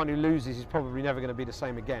think the one who loses is probably never going to be the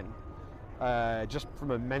same again. Just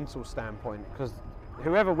from a mental standpoint, because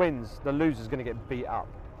whoever wins, the loser's going to get beat up,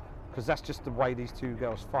 because that's just the way these two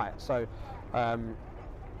girls fight. So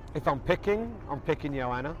if I'm picking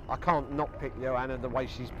Joanna. I can't not pick Joanna the way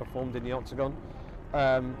she's performed in the octagon.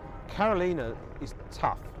 Karolina is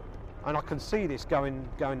tough, and I can see this going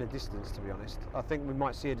the distance, to be honest. I think we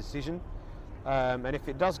might see a decision, and if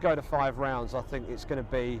it does go to 5 rounds, I think it's going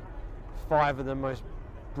to be 5 of the most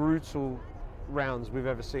brutal rounds we've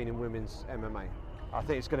ever seen in women's MMA. I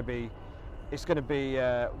think it's going to be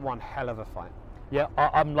one hell of a fight. Yeah,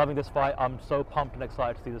 I'm loving this fight. I'm so pumped and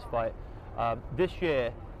excited to see this fight. This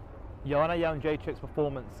year, Joanna Jędrzejczyk's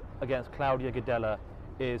performance against Claudia Gadelha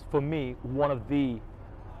is, for me, one of the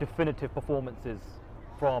definitive performances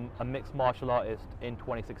from a mixed martial artist in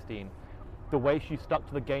 2016. The way she stuck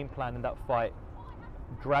to the game plan in that fight,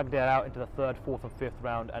 dragged it out into the 3rd, 4th, and 5th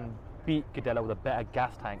round, and beat Gadelha with a better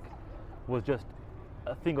gas tank, was just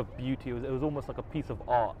a thing of beauty. It was almost like a piece of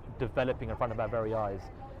art developing in front of our very eyes.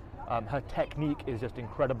 Her technique is just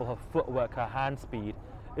incredible. Her footwork, her hand speed,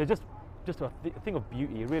 it's just a thing of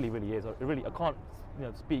beauty. It really, really is. I can't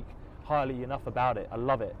speak highly enough about it. I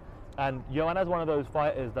love it. And Joanna's one of those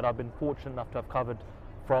fighters that I've been fortunate enough to have covered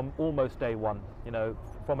from almost day one.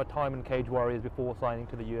 From a time in Cage Warriors before signing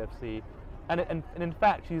to the UFC, and in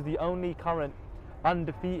fact, she's the only current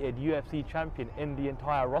undefeated UFC champion in the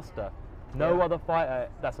entire roster. No other fighter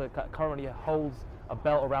that's currently holds a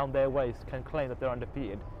belt around their waist can claim that they're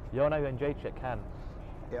undefeated. Joanna Jędrzejczyk can.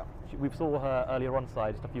 Yeah. We saw her earlier on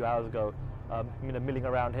side just a few hours ago, milling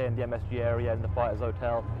around here in the MSG area in the Fighters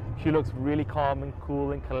Hotel. She looks really calm and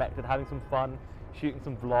cool and collected, having some fun, shooting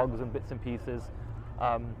some vlogs and bits and pieces.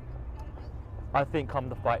 I think come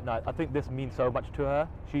the fight night, I think this means so much to her.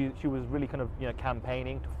 She was really kind of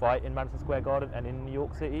campaigning to fight in Madison Square Garden and in New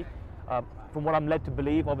York City. From what I'm led to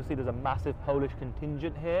believe, obviously there's a massive Polish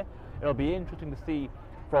contingent here. It'll be interesting to see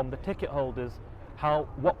from the ticket holders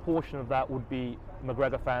what portion of that would be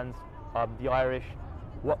McGregor fans, the Irish,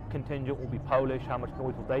 what contingent will be Polish, how much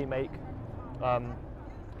noise will they make.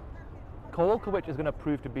 Kowalkiewicz is going to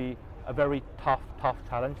prove to be a very tough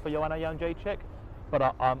challenge for Joanna Jędrzejczyk, but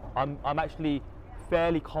I'm actually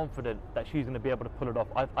fairly confident that she's going to be able to pull it off.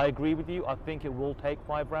 I agree with you. I think it will take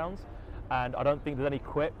 5 rounds, and I don't think there's any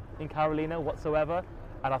quit in Karolina whatsoever,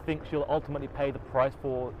 and I think she'll ultimately pay the price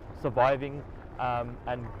for surviving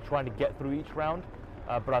and trying to get through each round.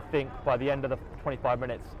 But I think by the end of the 25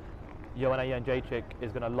 minutes, Joanna Jędrzejczyk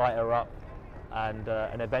is going to light her up and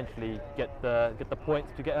eventually get the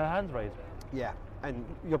points to get her hands raised. Yeah, and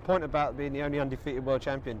your point about being the only undefeated world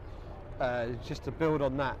champion, just to build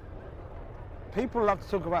on that, people love to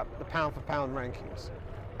talk about the pound for pound rankings,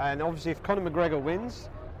 and obviously if Conor McGregor wins,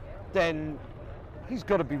 then he's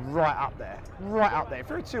got to be right up there. If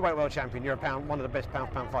you're a 2-weight world champion, you're one of the best pound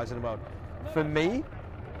for pound fighters in the world. For me,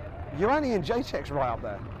 Joanna Jędrzejczyk's right up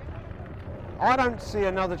there. I don't see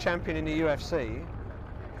another champion in the UFC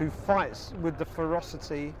who fights with the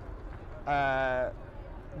ferocity, the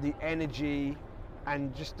energy,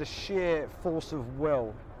 and just the sheer force of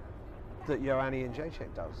will that Joanna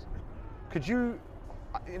Jędrzejczyk does. Could you,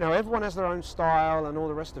 everyone has their own style and all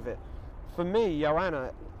the rest of it. For me,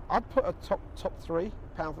 Joanna, I'd put a top 3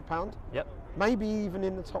 pound for pound. Yep. maybe even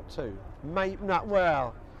in the top 2.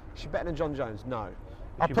 Well, is she better than John Jones? No.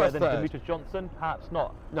 Is she better than Demetrius Johnson? Perhaps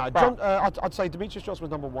not. No, I'd say Demetrius Johnson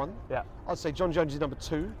was number 1. Yeah. I'd say John Jones is number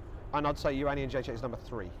 2, and I'd say Ioane Jędrzejczyk is number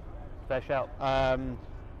 3. Fair shout.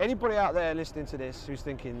 Anybody out there listening to this who's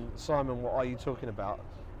thinking, Simon, what are you talking about?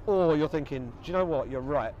 Or you're thinking, do you know what, you're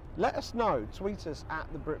right. Let us know. Tweet us at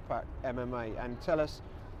the Britpack MMA and tell us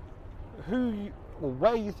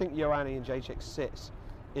where you think Ioane Jędrzejczyk sits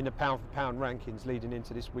in the pound-for-pound rankings leading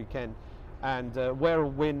into this weekend, and where a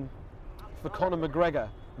win for Conor McGregor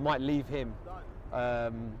might leave him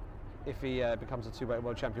if he becomes a 2-weight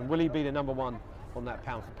world champion. Will he be the number 1 on that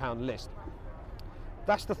pound-for-pound list?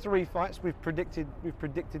 That's the 3 fights. We've predicted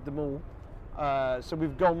them all. So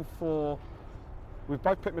we've both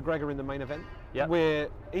put McGregor in the main event. Yep. We're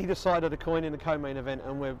either side of the coin in the co-main event,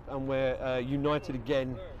 and we're united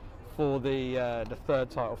again for the 3rd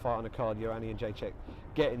title fight on the card. Ioane Jędrzejczyk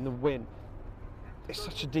getting the win. It's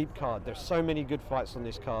such a deep card. There's so many good fights on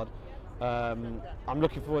this card. I'm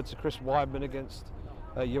looking forward to Chris Weidman against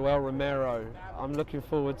Yoel Romero. I'm looking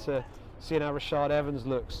forward to seeing how Rashad Evans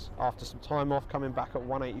looks after some time off, coming back at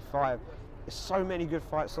 185. There's so many good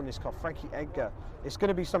fights on this card. Frankie Edgar. It's going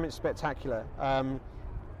to be something spectacular.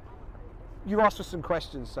 You asked for some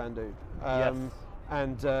questions, Sandu. Yes.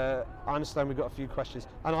 And I understand we've got a few questions.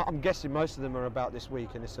 And I'm guessing most of them are about this week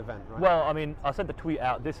and this event, right? Well, I mean, I sent the tweet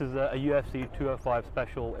out. This is a UFC 205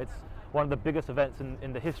 special. It's one of the biggest events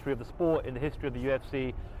in the history of the sport, in the history of the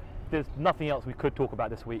UFC. There's nothing else we could talk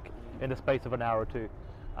about this week in the space of an hour or two.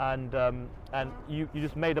 And you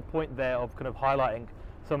just made a point there of kind of highlighting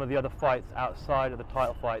some of the other fights outside of the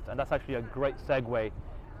title fights, and that's actually a great segue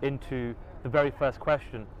into the very first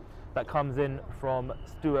question that comes in from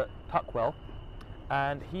Stuart Tuckwell,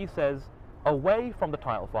 and he says, away from the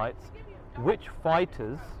title fights, which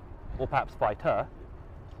fighters, or perhaps fighter,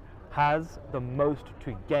 has the most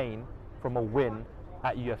to gain from a win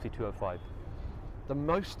at UFC 205? The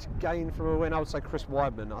most gain from a win, I would say Chris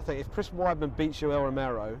Weidman. I think if Chris Weidman beats Yoel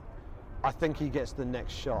Romero, I think he gets the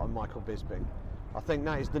next shot at Michael Bisping. I think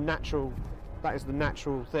that is the natural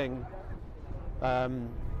thing, the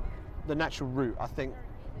natural route. I think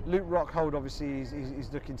Luke Rockhold, obviously, he's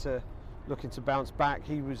looking to bounce back.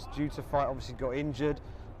 He was due to fight, obviously got injured.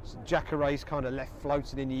 So Jacare's kind of left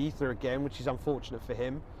floating in the ether again, which is unfortunate for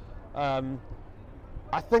him.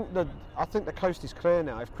 I think the coast is clear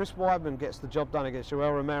now. If Chris Weidman gets the job done against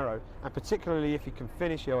Yoel Romero, and particularly if he can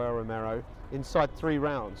finish Yoel Romero inside 3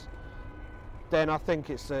 rounds, then I think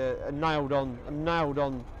it's a nailed-on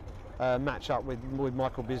matchup with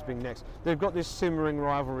Michael Bisping next. They've got this simmering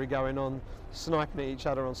rivalry going on, sniping at each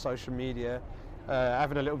other on social media,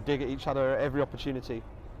 having a little dig at each other at every opportunity.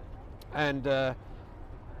 And I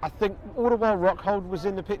think all the while Rockhold was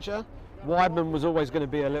in the picture, Weidman was always going to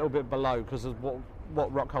be a little bit below because of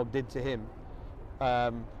what Rockhold did to him.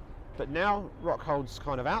 But now Rockhold's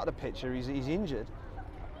kind of out of the picture, he's injured.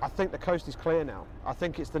 I think the coast is clear now. I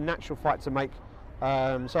think it's the natural fight to make.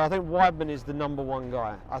 So I think Weidman is the number 1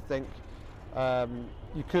 guy. I think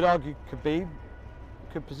you could argue Khabib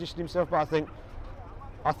could position himself, but I think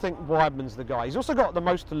Weidman's the guy. He's also got the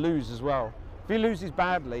most to lose as well. If he loses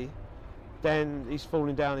badly, then he's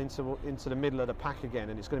falling down into the middle of the pack again,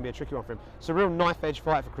 and it's going to be a tricky one for him. It's a real knife-edge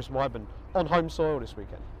fight for Chris Weidman on home soil this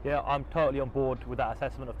weekend. Yeah, I'm totally on board with that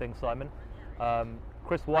assessment of things, Simon.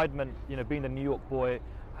 Chris Weidman, being the New York boy,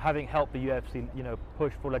 having helped the UFC,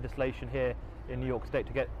 push for legislation here in New York State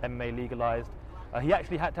to get MMA legalized, he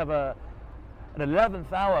actually had to have an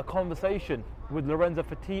 11th hour conversation with Lorenzo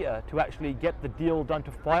Fertitta to actually get the deal done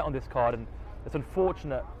to fight on this card. And it's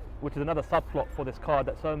unfortunate, which is another subplot for this card,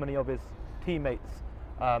 that so many of his teammates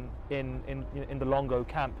in the Longo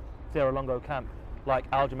camp, Sarah Longo camp, like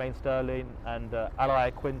Aljamain Sterling and Ali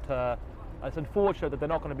Quinta, it's unfortunate that they're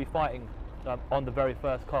not going to be fighting on the very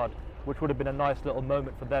first card, which would have been a nice little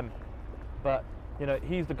moment for them. But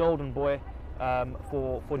he's the golden boy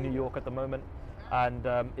for New York at the moment, and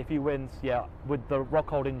if he wins, with the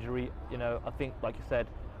Rockhold injury, I think, like you said,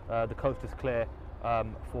 the coast is clear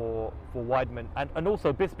for Weidman, and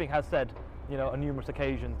also Bisping has said, on numerous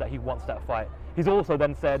occasions that he wants that fight. He's also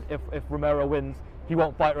then said if Romero wins, he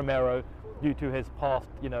won't fight Romero due to his past,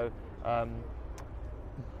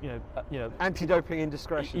 anti-doping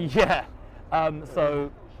indiscretion. Yeah.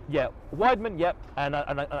 So yeah, Weidman, yep, and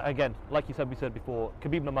again, like we said before,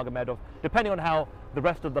 Khabib Nurmagomedov. Depending on how the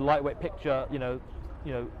rest of the lightweight picture,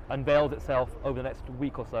 unveils itself over the next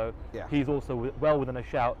week or so, he's also well within a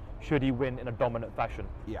shout should he win in a dominant fashion.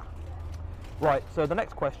 Yeah. Right. So the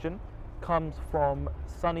next question comes from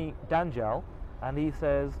Sunny Danjal, and he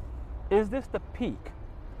says, "Is this the peak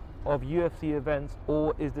of UFC events,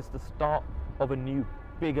 or is this the start of a new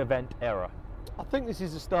big event era? I think this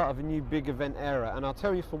is the start of a new big event era, and I'll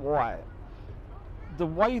tell you for why. The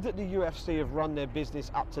way that the UFC have run their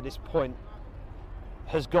business up to this point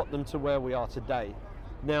has got them to where we are today.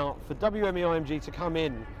 Now, for WME IMG to come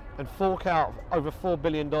in and fork out over $4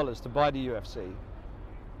 billion to buy the UFC,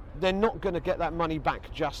 they're not going to get that money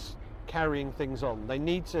back just carrying things on. They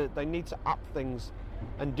need to up things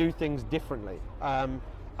and do things differently. And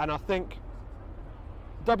I think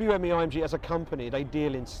WME IMG as a company, they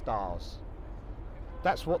deal in stars.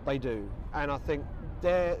 That's what they do. And I think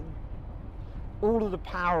all of the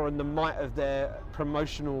power and the might of their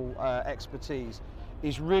promotional expertise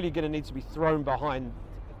is really going to need to be thrown behind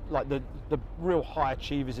like the real high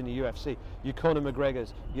achievers in the UFC, your Conor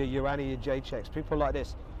McGregors, your Annie, your Jaceks, people like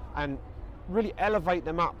this, and really elevate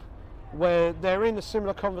them up where they're in a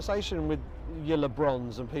similar conversation with your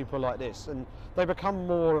LeBrons and people like this, and they become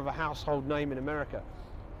more of a household name in America.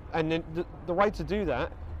 And then the way to do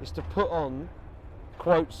that is to put on,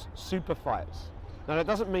 quotes, super fights. Now that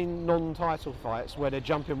doesn't mean non-title fights where they're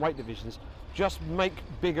jumping weight divisions, just make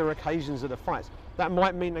bigger occasions of the fights. That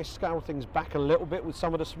might mean they scale things back a little bit with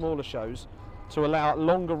some of the smaller shows to allow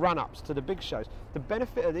longer run-ups to the big shows. The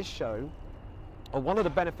benefit of this show, or one of the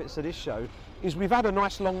benefits of this show, is we've had a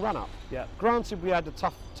nice long run-up. Yeah. Granted, we had the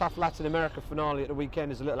tough Latin America finale at the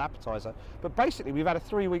weekend as a little appetizer, but basically we've had a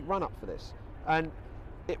 3-week run-up for this. And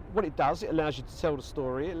what it does, it allows you to tell the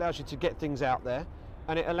story, it allows you to get things out there,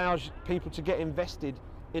 and it allows people to get invested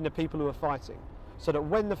in the people who are fighting. So that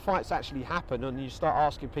when the fights actually happen and you start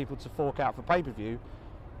asking people to fork out for pay-per-view,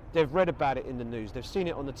 they've read about it in the news, they've seen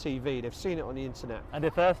it on the TV, they've seen it on the internet. And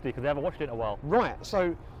they're thirsty because they haven't watched it in a while. Right,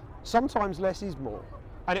 so sometimes less is more.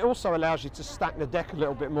 And it also allows you to stack the deck a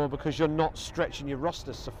little bit more because you're not stretching your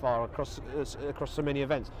roster so far across so many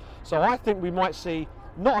events. So I think we might see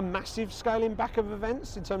not a massive scaling back of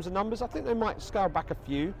events in terms of numbers. I think they might scale back a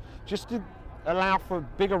few just to allow for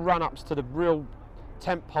bigger run-ups to the real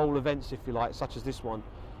tentpole events, if you like, such as this one.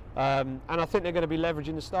 And I think they're going to be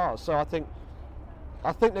leveraging the stars. So I think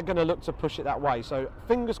they're going to look to push it that way. So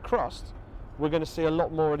fingers crossed, we're going to see a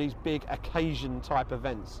lot more of these big occasion type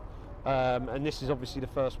events. And this is obviously the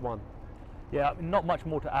first one. Yeah, not much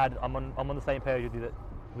more to add. I'm on the same page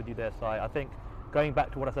with you there, Si. I think going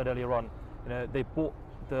back to what I said earlier on, they bought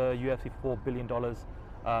the UFC for $4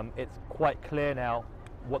 billion. It's quite clear now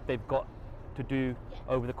what they've got to do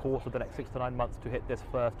over the course of the next 6 to 9 months to hit this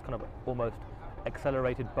first kind of almost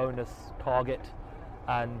accelerated bonus target.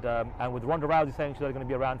 And with Ronda Rousey saying she's only going to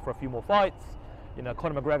be around for a few more fights,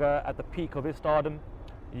 Conor McGregor at the peak of his stardom.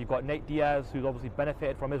 You've got Nate Diaz, who's obviously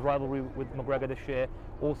benefited from his rivalry with McGregor this year,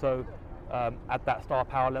 also at that star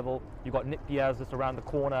power level. You've got Nick Diaz just around the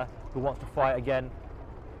corner who wants to fight again.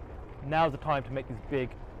 Now's the time to make these big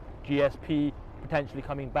GSP potentially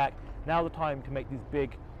coming back. Now's the time to make these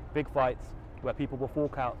big fights where people will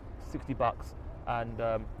fork out $60. And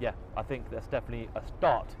I think that's definitely a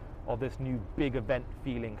start of this new big event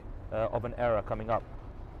feeling of an era coming up.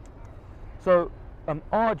 So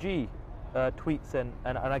RG tweets in,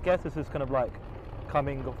 and I guess this is kind of like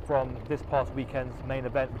coming from this past weekend's main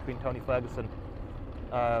event between Tony Ferguson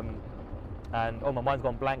and my mind's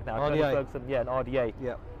gone blank now. RDA. Tony Ferguson, and RDA.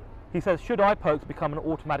 Yeah. He says, should eye pokes become an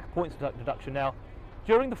automatic points deduction? Now,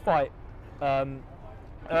 during the fight,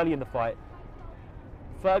 early in the fight,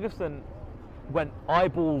 Ferguson went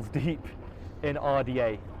eyeballs deep in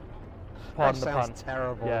RDA. Pardon the pun. That sounds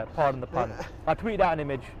terrible. Yeah, pardon the pun. I tweeted out an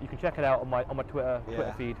image. You can check it out on my Twitter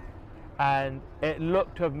feed, and it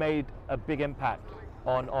looked to have made a big impact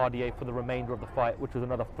on RDA for the remainder of the fight, which was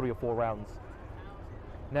another 3 or 4 rounds.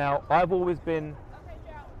 Now, I've always been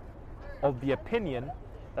of the opinion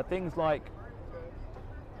that things like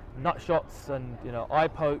nut shots and eye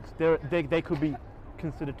pokes, they could be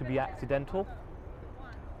considered to be accidental.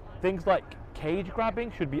 Things like cage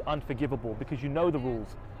grabbing should be unforgivable because you know the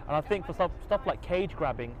rules. And I think for stuff like cage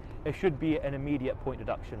grabbing, it should be an immediate point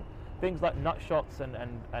deduction. Things like nut shots and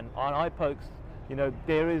eye pokes,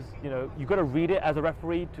 there is, you've got to read it as a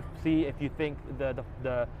referee to see if you think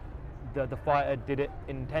the fighter did it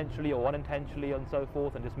intentionally or unintentionally and so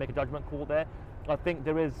forth, and just make a judgment call there. I think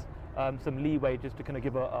there is some leeway just to kind of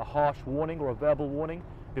give a harsh warning or a verbal warning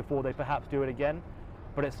before they perhaps do it again.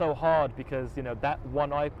 But it's so hard because that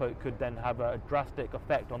one eye poke could then have a drastic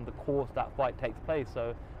effect on the course that fight takes place.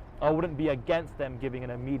 So I wouldn't be against them giving an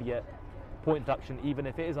immediate point deduction, even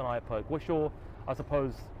if it is an eye poke. What's your, I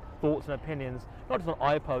suppose, thoughts and opinions, not just on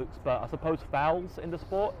eye pokes, but I suppose fouls in the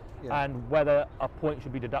sport, and whether a point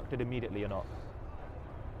should be deducted immediately or not?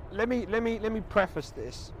 Let me preface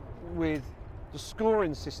this with the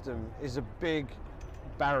scoring system is a big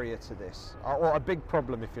barrier to this, or a big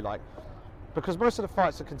problem, if you like. because most of the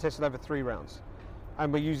fights are contested over 3 rounds,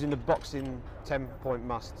 and we're using the boxing 10-point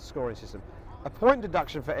must scoring system. A point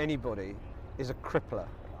deduction for anybody is a crippler,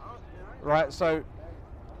 right? So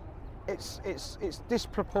it's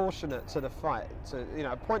disproportionate to the fight. To, you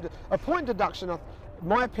know, a point deduction. In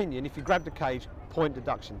my opinion, if you grab the cage, point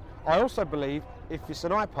deduction. I also believe if it's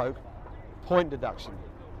an eye poke, point deduction,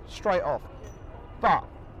 straight off. But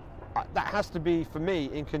that has to be, for me,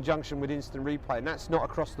 in conjunction with instant replay, and that's not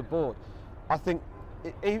across the board. I think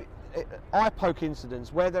eye poke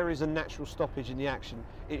incidents, where there is a natural stoppage in the action,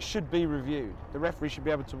 it should be reviewed. The referee should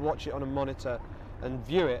be able to watch it on a monitor and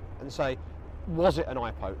view it and say, was it an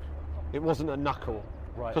eye poke? It wasn't a knuckle.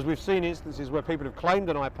 Right. Because we've seen instances where people have claimed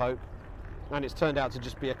an eye poke and it's turned out to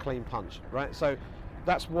just be a clean punch, right? So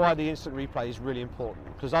that's why the instant replay is really important,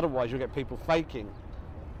 because otherwise you'll get people faking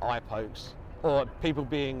eye pokes or people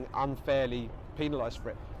being unfairly penalised for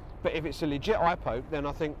it. But if it's a legit eye poke, then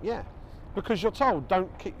I think, yeah, because you're told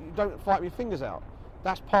don't fight with your fingers out.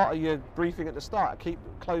 That's part of your briefing at the start. Keep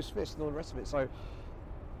closed fists and all the rest of it. So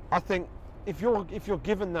I think if you're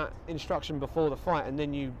given that instruction before the fight and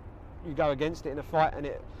then you go against it in a fight, and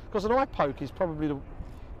because an eye poke is probably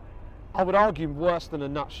I would argue worse than a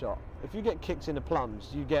nut shot. If you get kicked in the plums,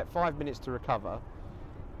 you get 5 minutes to recover,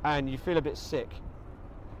 and you feel a bit sick.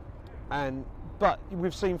 But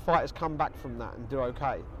we've seen fighters come back from that and do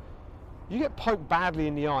okay. You get poked badly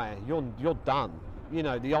in the eye, you're done. You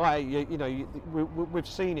know, the eye. We've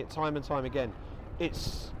seen it time and time again.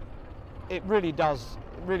 It really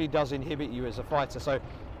does inhibit you as a fighter. So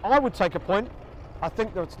I would take a point. I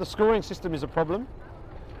think that the scoring system is a problem.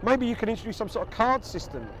 Maybe you can introduce some sort of card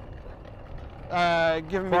system.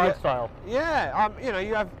 Pride style. Yeah,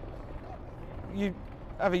 you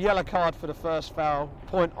have a yellow card for the first foul,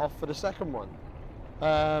 point off for the second one.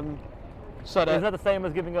 So is that the same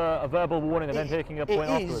as giving a verbal warning and then taking a point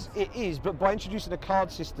afterwards? It is, but by introducing a card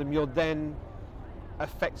system, you're then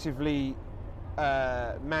effectively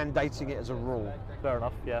mandating it as a rule. Fair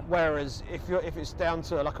enough, yeah. Whereas if it's down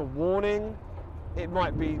to like a warning, it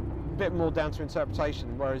might be a bit more down to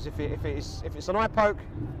interpretation. Whereas if it's an eye poke,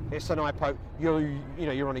 it's an eye poke.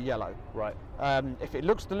 You're on a yellow. Right. If it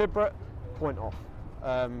looks deliberate, point off.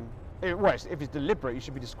 If it's deliberate, you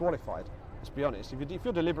should be disqualified. Let's be honest. If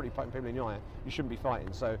you're deliberately poking people in the eye, you shouldn't be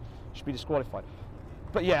fighting. So you should be disqualified.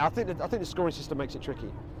 But yeah, I think the scoring system makes it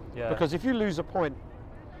tricky. Yeah. Because if you lose a point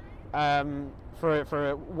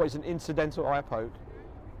for what is an incidental eye poke,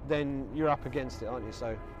 then you're up against it, aren't you?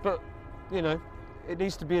 So, but it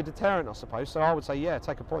needs to be a deterrent, I suppose. So I would say, yeah,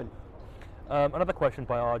 take a point. Another question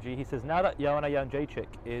by RG. He says, now that Joanna Jędrzejczyk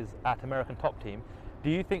is at American Top Team, do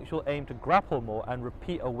you think she'll aim to grapple more and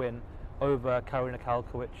repeat a win over Karolina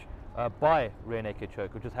Kowalkiewicz by rear naked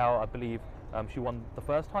choke, which is how I believe she won the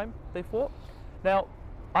first time they fought? Now,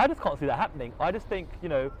 I just can't see that happening. I just think,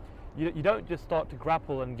 you don't just start to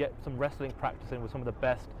grapple and get some wrestling practice in with some of the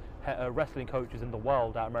best wrestling coaches in the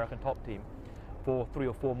world at American Top Team for 3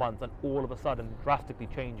 or 4 months and all of a sudden drastically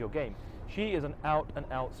change your game. She is an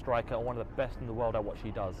out-and-out striker and one of the best in the world at what she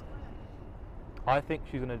does. I think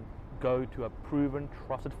she's going to go to a proven,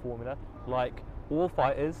 trusted formula like all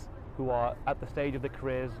fighters who are at the stage of their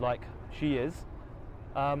careers like she is,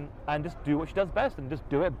 and just do what she does best and just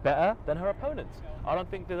do it better than her opponents. I don't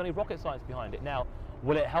think there's any rocket science behind it. Now,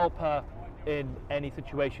 will it help her in any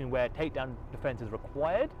situation where takedown defense is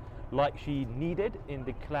required, like she needed in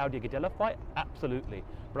the Claudia Gadelha fight? Absolutely.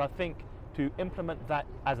 But I think to implement that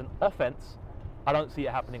as an offense, I don't see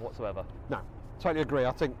it happening whatsoever. No, totally agree.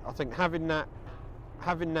 I think having that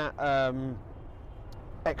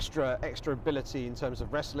extra ability in terms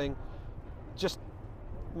of wrestling just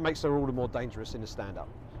makes her all the more dangerous in the stand-up.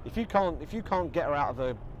 If you can't get her out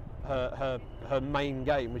of her main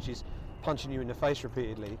game, which is punching you in the face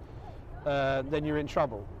repeatedly, then you're in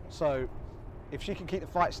trouble. So if she can keep the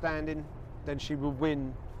fight standing, then she will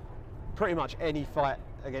win pretty much any fight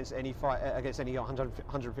against any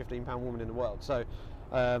 115-pound woman in the world. So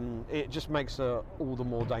it just makes her all the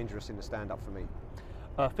more dangerous in the stand-up for me.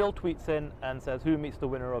 Phil tweets in and says, who meets the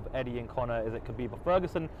winner of Eddie and Conor? Is it Khabib or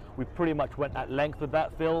Ferguson? We pretty much went at length with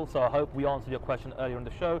that, Phil, so I hope we answered your question earlier in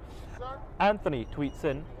the show. Anthony tweets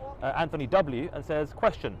in, Anthony W, and says,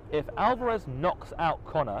 question, if Alvarez knocks out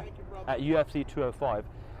Conor at UFC 205,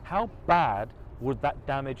 how bad would that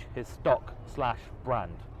damage his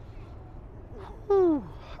stock/brand?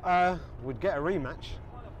 We'd get a rematch.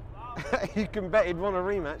 You can bet he'd want a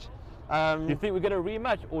rematch. Do you think we get a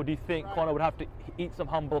rematch, or do you think Conor would have to eat some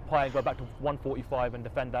humble pie and go back to 145 and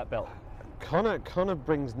defend that belt? Conor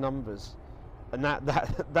brings numbers, and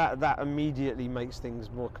that immediately makes things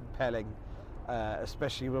more compelling,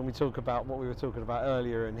 especially when we talk about what we were talking about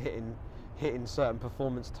earlier and hitting hitting certain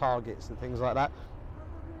performance targets and things like that.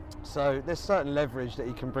 So there's certain leverage that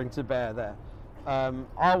he can bring to bear there.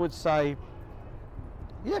 I would say,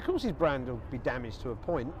 yeah, of course his brand will be damaged to a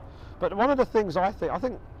point. But one of the things I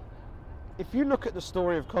think if you look at the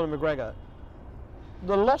story of Conor McGregor,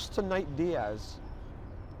 the loss to Nate Diaz,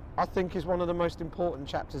 I think, is one of the most important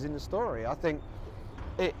chapters in the story. I think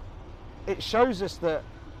it shows us that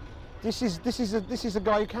this is a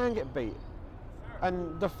guy who can get beat,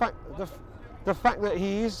 and the fact that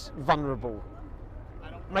he is vulnerable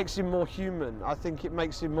makes him more human. I think it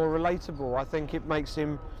makes him more relatable. I think it makes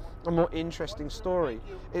him a more interesting story.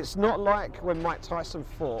 It's not like when Mike Tyson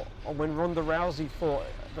fought or when Ronda Rousey fought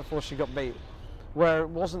before she got beat, where it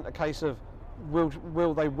wasn't a case of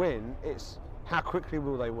will they win, it's how quickly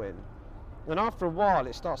will they win. And after a while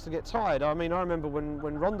it starts to get tired. I mean, I remember when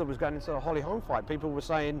Ronda was going into the Holly Holm fight, people were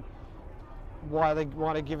saying, why are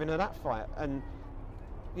they giving her that fight? And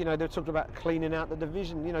you know, they talked about cleaning out the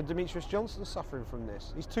division. You know, Demetrius Johnson's suffering from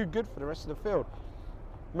this. He's too good for the rest of the field.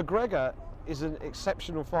 McGregor is an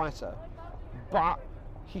exceptional fighter, but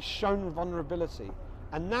he's shown vulnerability,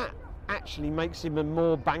 and that actually makes him a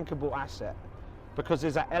more bankable asset, because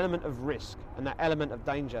there's that element of risk and that element of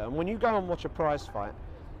danger. And when you go and watch a prize fight,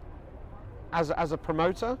 as a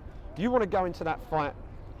promoter, you want to go into that fight,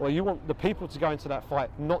 or you want the people to go into that fight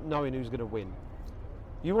not knowing who's going to win.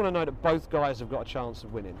 You want to know that both guys have got a chance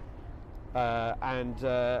of winning. I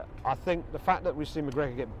think the fact that we've seen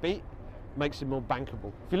McGregor get beat makes him more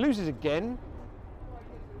bankable. If he loses again,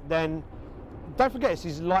 then don't forget it's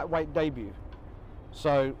his lightweight debut.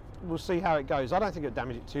 So we'll see how it goes. I don't think it'll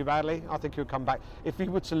damage it too badly. I think he'll come back. If he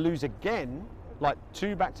were to lose again, like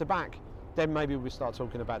 2 back-to-back, then maybe we'll start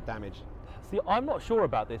talking about damage. See, I'm not sure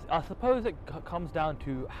about this. I suppose it comes down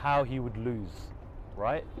to how he would lose,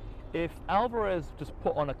 right? If Alvarez just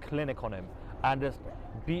put on a clinic on him and just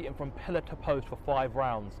beat him from pillar to post for 5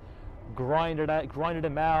 rounds, grinded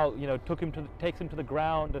him out, you know, takes him to the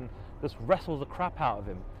ground and just wrestles the crap out of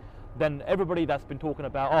him, then everybody that's been talking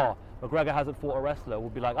about, oh, McGregor hasn't fought a wrestler, will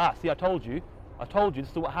be like, see, I told you, this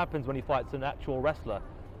is what happens when he fights an actual wrestler.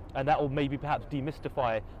 And that will maybe perhaps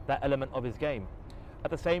demystify that element of his game.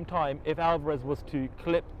 At the same time, if Alvarez was to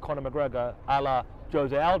clip Conor McGregor a la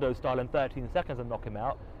Jose Aldo style in 13 seconds and knock him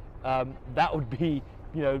out, that would be,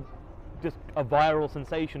 you know, just a viral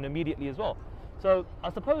sensation immediately as well. So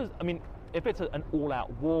I suppose, I mean, if it's an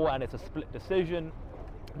all-out war and it's a split decision,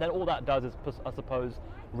 then all that does is, I suppose,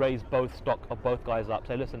 raise both stock of both guys up.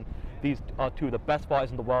 Say, listen, these are 2 of the best fighters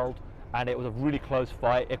in the world, and it was a really close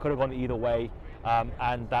fight. It could have gone either way,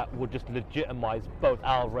 and that would just legitimize both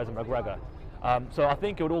Alvarez and McGregor. So I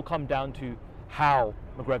think it would all come down to how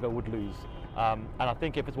McGregor would lose. And I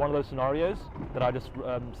think if it's one of those scenarios that I just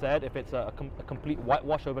said, if it's a complete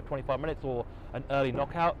whitewash over 25 minutes or an early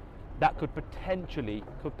knockout, that could potentially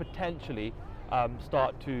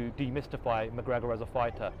start to demystify McGregor as a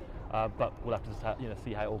fighter. But we'll have to just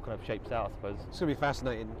see how it all kind of shapes out, I suppose. It's going to be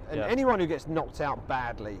fascinating. And anyone who gets knocked out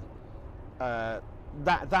badly,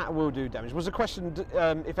 that will do damage. Was the question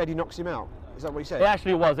if Eddie knocks him out? Is that what he said? It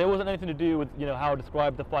actually was. It wasn't anything to do with how I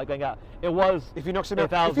described the fight going out. It was if he knocks him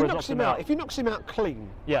out. If he knocks him out clean.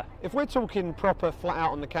 Yeah. If we're talking proper, flat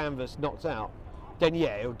out on the canvas, knocked out, then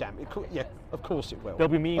yeah, it'll damage. Yeah, of course it will.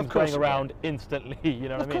 There'll be memes going around instantly. You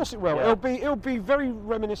know what I mean? Of course it will. Yeah. It'll be very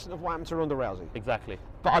reminiscent of what happened to Ronda Rousey. Exactly.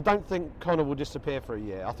 But I don't think Conor will disappear for a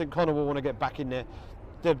year. I think Conor will want to get back in there.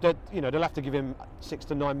 They'll have to give him 6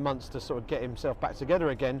 to 9 months to sort of get himself back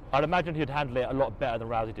together again. I'd imagine he'd handle it a lot better than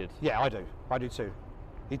Rousey did. Yeah, I do too.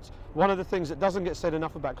 It's one of the things that doesn't get said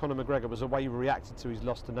enough about Conor McGregor was the way he reacted to his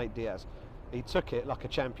loss to Nate Diaz. He took it like a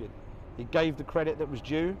champion. He gave the credit that was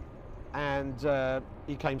due, and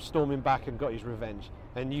he came storming back and got his revenge.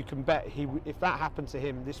 And you can bet if that happened to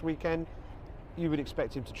him this weekend, you would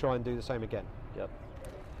expect him to try and do the same again. Yep.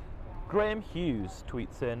 Graham Hughes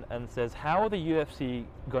tweets in and says, how are the UFC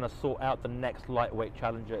going to sort out the next lightweight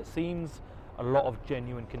challenger? It seems a lot of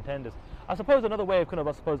genuine contenders. I suppose another way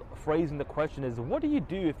of phrasing the question is, what do you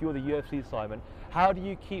do if you're the UFC, Simon? How do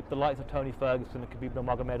you keep the likes of Tony Ferguson and Khabib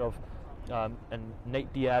Nurmagomedov and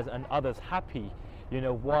Nate Diaz and others happy,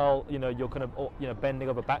 while you're kind of bending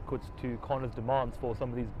over backwards to Conor's demands for some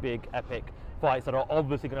of these big epic fights that are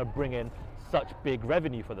obviously going to bring in such big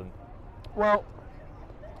revenue for them? Well,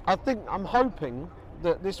 I'm hoping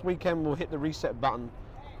that this weekend we'll hit the reset button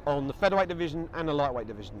on the featherweight division and the lightweight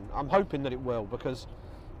division. I'm hoping that it will, because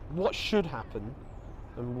what should happen,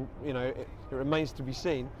 and it remains to be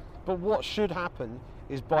seen, but what should happen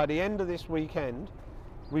is by the end of this weekend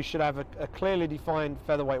we should have a clearly defined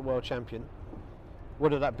featherweight world champion,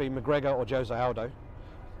 whether that be McGregor or Jose Aldo.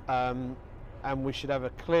 and we should have a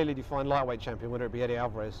clearly defined lightweight champion, whether it be Eddie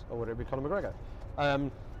Alvarez or whether it be Conor McGregor.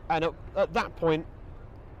 And at that point,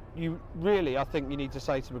 I think you need to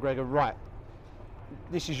say to McGregor, right,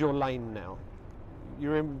 this is your lane now.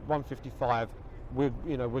 You're in 155. We'll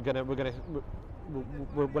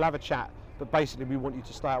have a chat, but basically we want you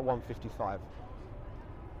to stay at 155.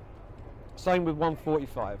 Same with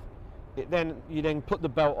 145. You then put the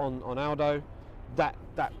belt on Aldo. That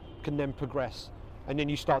can then progress, and then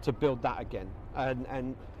you start to build that again.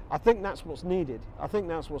 And I think that's what's needed.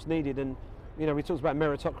 And we talked about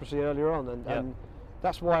meritocracy earlier on, and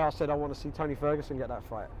that's why I said I want to see Tony Ferguson get that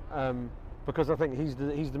fight. Because I think he's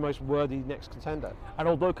the most worthy next contender. And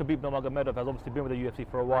although Khabib Nurmagomedov has obviously been with the UFC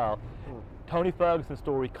for a while, Tony Ferguson's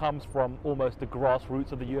story comes from almost the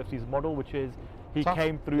grassroots of the UFC's model, which is he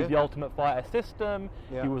came through the Ultimate Fighter system.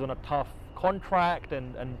 He was on a tough contract,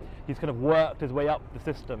 and he's kind of worked his way up the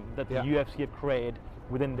system that the UFC had created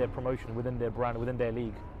within their promotion, within their brand, within their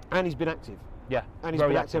league. And he's been active. Yeah, and he's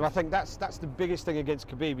been active. I think that's the biggest thing against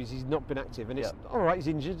Khabib is he's not been active, and it's all right. He's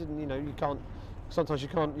injured, and you can't. Sometimes you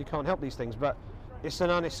can't help these things, but it's an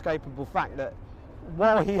unescapable fact that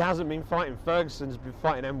while he hasn't been fighting, Ferguson's been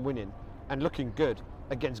fighting and winning and looking good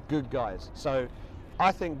against good guys. So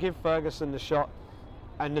I think give Ferguson the shot,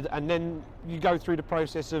 and then you go through the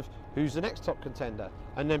process of who's the next top contender,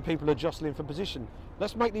 and then people are jostling for position.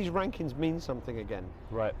 Let's make these rankings mean something again.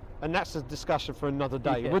 Right. And that's a discussion for another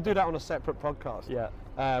day. We'll do that on a separate podcast.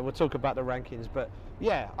 We'll talk about the rankings, but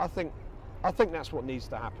I think that's what needs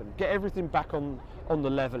to happen. Get everything back on the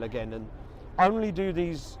level again, and only do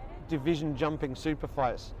these division jumping super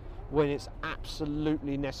fights when it's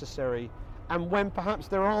absolutely necessary, and when perhaps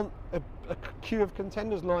there aren't a queue of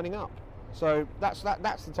contenders lining up. So that's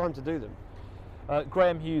the time to do them.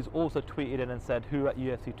 Graham Hughes also tweeted in and said, who at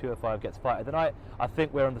UFC 205 gets fighter tonight? I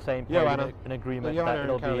think we're on the same page in agreement that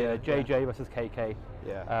it'll be JJ versus KK.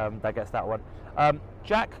 That gets that one.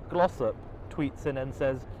 Jack Glossop tweets in and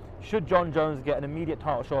says, should John Jones get an immediate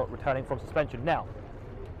title shot returning from suspension? Now,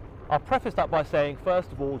 I'll preface that by saying,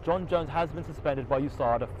 first of all, John Jones has been suspended by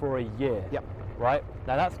USADA for a year. Right?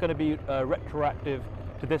 Now that's going to be retroactive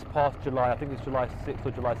to this past July. I think it's July 6th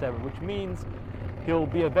or July 7th, which means he'll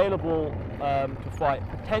be available to fight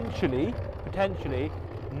potentially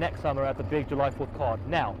next summer at the big July 4th card.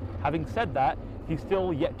 Now, having said that, he's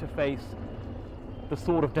still yet to face the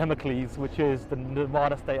sword of Damocles, which is the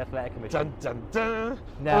Nevada State Athletic Commission. Dun, dun, dun.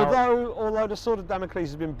 Now, although the sword of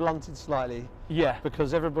Damocles has been blunted slightly,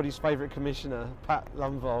 because everybody's favourite commissioner, Pat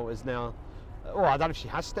Lumval, is now, I don't know if she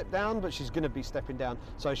has stepped down, but she's going to be stepping down,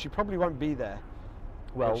 so she probably won't be there.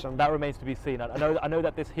 Well, that remains to be seen. I know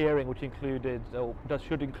that this hearing, which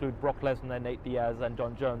should include Brock Lesnar, Nate Diaz, and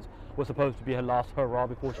John Jones, was supposed to be her last hurrah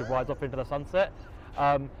before she rides off into the sunset.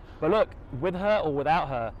 But look, with her or without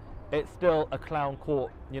her, it's still a clown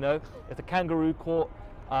court. It's a kangaroo court.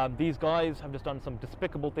 These guys have just done some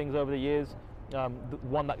despicable things over the years. The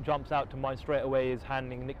one that jumps out to mind straight away is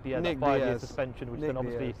handing Nick Diaz a 5-year suspension, which then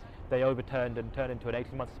obviously they overturned and turned into an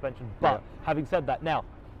 18-month suspension. But having said that, now,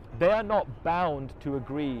 they are not bound to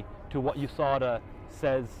agree to what USADA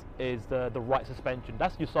says is the right suspension.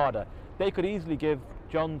 That's USADA. They could easily give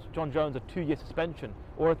John Jones a 2-year suspension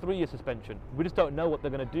or a 3-year suspension. We just don't know what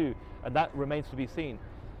they're going to do, and that remains to be seen.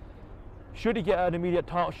 Should he get an immediate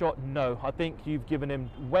title shot? No. I think you've given him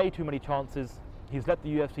way too many chances. He's let the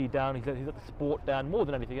UFC down. He's let the sport down more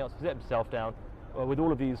than anything else. He's let himself down with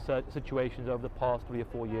all of these situations over the past 3 or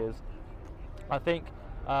 4 years. I think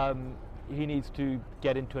he needs to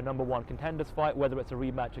get into a number one contenders fight, whether it's a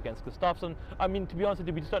rematch against Gustafsson. I mean, to be honest with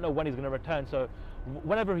you, we just don't know when he's going to return. So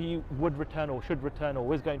whenever he would return or should return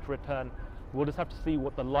or is going to return, we'll just have to see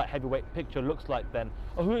what the light heavyweight picture looks like then.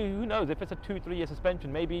 Or who knows, if it's a 2-3 year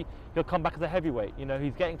suspension, maybe he'll come back as a heavyweight.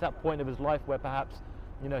 He's getting to that point of his life where perhaps,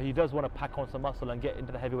 he does want to pack on some muscle and get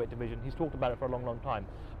into the heavyweight division. He's talked about it for a long, long time.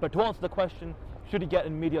 But to answer the question, should he get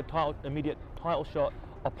an immediate title shot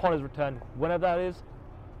upon his return, whenever that is,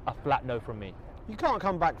 a flat no from me. You can't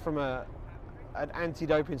come back from an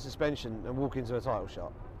anti-doping suspension and walk into a title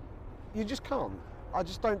shot. You just can't. I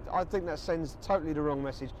think that sends totally the wrong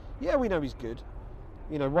message. Yeah, we know he's good.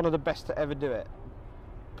 One of the best to ever do it.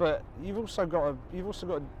 But you've also got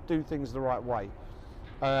to do things the right way.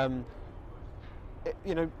 We're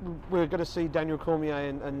going to see Daniel Cormier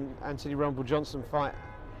and Anthony Rumble Johnson fight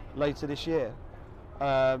later this year.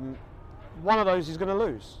 One of those is going to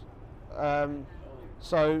lose.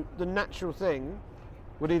 So the natural thing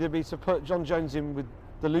would either be to put John Jones in with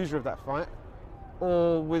the loser of that fight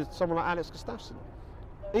or with someone like Alex Gustafsson.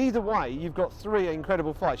 Either way, you've got 3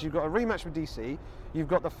 incredible fights. You've got a rematch with DC, you've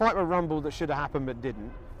got the fight with Rumble that should have happened but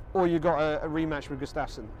didn't, or you've got a rematch with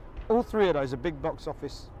Gustafsson. all three of those are big box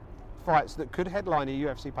office fights that could headline a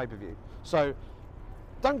UFC pay-per-view. So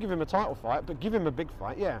don't give him a title fight, but give him a big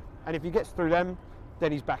fight, yeah. And if he gets through them,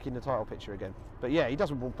 then he's back in the title picture again. But yeah, he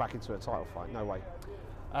doesn't walk back into a title fight, no way.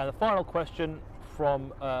 The final question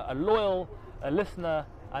from a loyal listener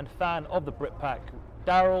and fan of the BritPack,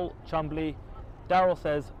 Daryl Chumbley. Daryl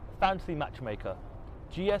says, fantasy matchmaker.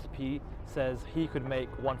 GSP says he could make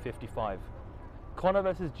 155. Conor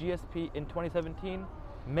versus GSP in 2017,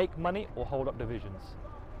 make money or hold up divisions?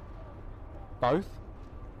 Both.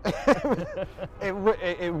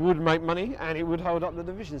 it would make money and it would hold up the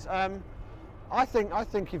divisions. I think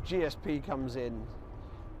if GSP comes in,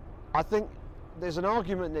 I think there's an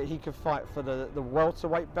argument that he could fight for the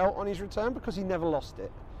welterweight belt on his return because he never lost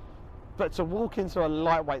it. But to walk into a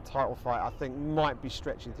lightweight title fight, I think might be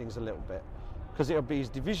stretching things a little bit because it'll be his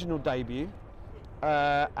divisional debut,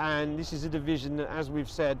 and this is a division that, as we've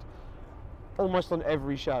said, almost on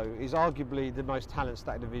every show, is arguably the most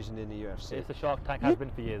talent-stacked division in the UFC. It's the Shark Tank has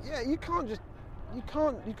been for years. Yeah, you can't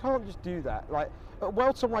just do that. Like at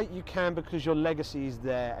welterweight, you can because your legacy is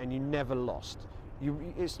there and you never lost.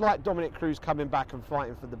 It's like Dominic Cruz coming back and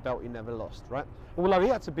fighting for the belt he never lost, right? Although he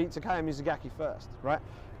had to beat Takeya Mizugaki first, right?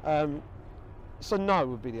 So no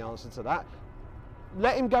would be the answer to that.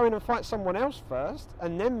 Let him go in and fight someone else first,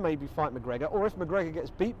 and then maybe fight McGregor. Or if McGregor gets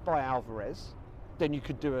beat by Alvarez, then you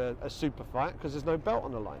could do a super fight because there's no belt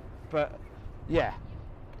on the line. But yeah,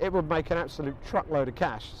 it would make an absolute truckload of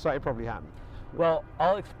cash, so it'd probably happen. Well,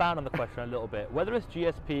 I'll expand on the question a little bit. Whether it's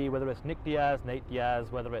GSP, whether it's Nick Diaz, Nate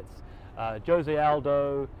Diaz, whether it's Jose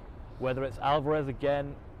Aldo, whether it's Alvarez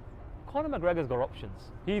again, Conor McGregor's got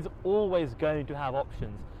options. He's always going to have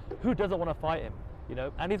options. Who doesn't want to fight him? You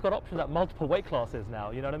know, and he's got options at multiple weight classes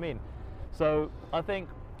now. You know what I mean? So I think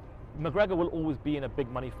McGregor will always be in a big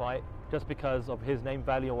money fight just because of his name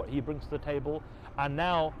value and what he brings to the table. And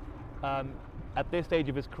now, at this stage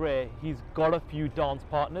of his career, he's got a few dance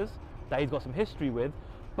partners that he's got some history with,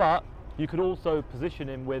 but you could also position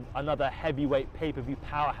him with another heavyweight pay-per-view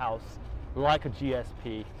powerhouse like a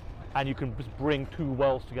GSP, and you can just bring two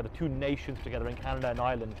worlds together, two nations together in Canada and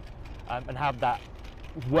Ireland, and have that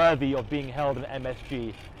worthy of being held in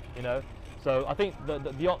MSG, you know. So I think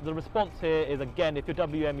the response here is, again, if you're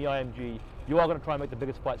WME-IMG, you are going to try and make the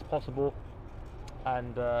biggest fights possible,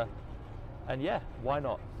 and yeah, why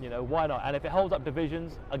not? You know, why not? And if it holds up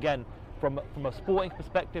divisions, again, from a sporting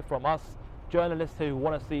perspective, from us journalists who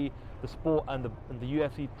want to see the sport and the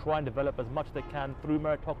UFC try and develop as much as they can through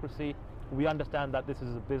meritocracy, we understand that this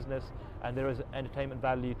is a business and there is entertainment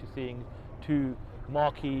value to seeing two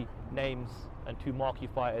marquee names and two marquee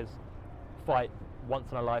fighters fight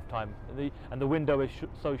once in a lifetime. And the window is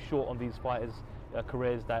so short on these fighters'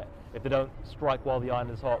 careers that if they don't strike while the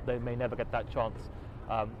iron is hot, they may never get that chance.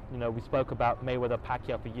 You know, we spoke about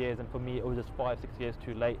Mayweather-Pacquiao for years, and for me it was just 5-6 years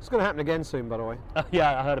too late. It's going to happen again soon, by the way.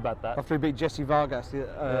 Yeah, I heard about that. After he beat Jesse Vargas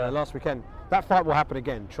last weekend. That fight will happen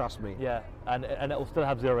again, trust me. Yeah, and it will still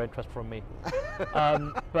have zero interest from me.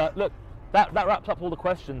 But look, that wraps up all the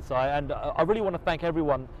questions, Si, and I really want to thank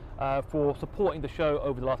everyone for supporting the show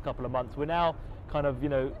over the last couple of months. We're now kind of, you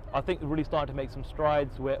know, I think we're really starting to make some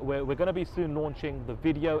strides. We're going to be soon launching the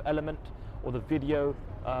video element, or the video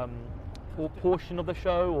portion of the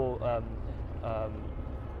show, or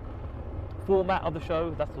format of the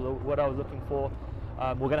show. That's what I was looking for.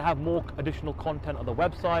 We're going to have more additional content on the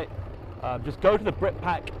website. Just go to the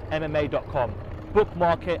BritPackMMA.com,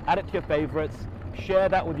 bookmark it, add it to your favorites, share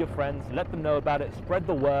that with your friends, let them know about it, spread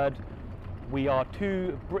the word. We are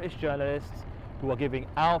two British journalists who are giving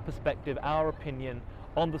our perspective, our opinion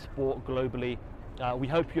on the sport globally. We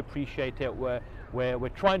hope you appreciate it. We're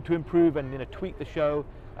trying to improve and, you know, tweak the show,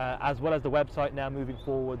 as well as the website now moving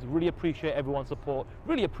forwards. Really appreciate everyone's support.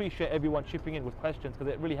 Really appreciate everyone chipping in with questions,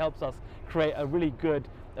 because it really helps us create a really good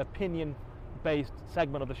opinion-based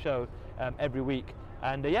segment of the show every week.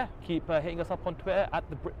 And yeah, keep hitting us up on Twitter at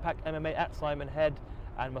the BritPack MMA, at Simon Head,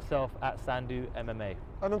 and myself at Sandu MMA.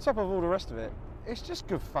 And on top of all the rest of it, it's just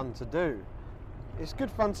good fun to do. It's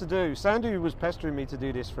good fun to do. Sandu was pestering me to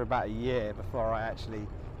do this for about a year before I actually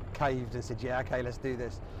caved and said, yeah, okay, let's do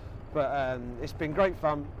this. But it's been great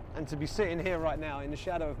fun, and to be sitting here right now in the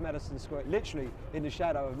shadow of Madison Square, literally in the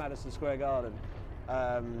shadow of Madison Square Garden,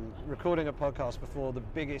 recording a podcast before the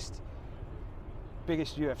biggest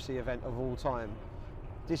UFC event of all time.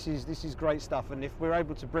 This is great stuff, and if we're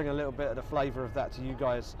able to bring a little bit of the flavour of that to you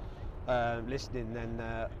guys listening, then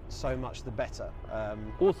so much the better.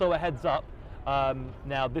 Also, a heads up,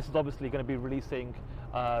 now this is obviously going to be releasing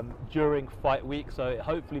during fight week, so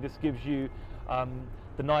hopefully this gives you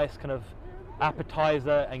the nice kind of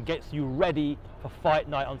appetizer and gets you ready for fight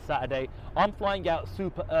night on Saturday. I'm flying out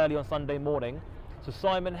super early on Sunday morning, so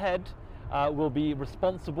Simon Head will be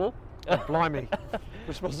responsible. Blimey,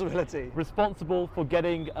 responsibility. Responsible for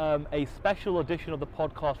getting a special edition of the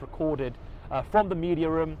podcast recorded from the media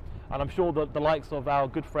room, and I'm sure that the likes of our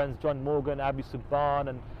good friends John Morgan, Abby Subban,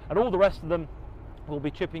 and all the rest of them will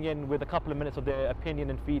be chipping in with a couple of minutes of their opinion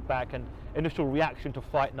and feedback and initial reaction to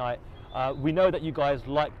fight night. We know that you guys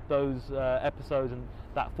like those episodes and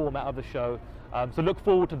that format of the show, so look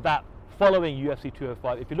forward to that following UFC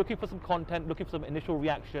 205. If you're looking for some content, looking for some initial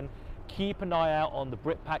reaction, keep an eye out on the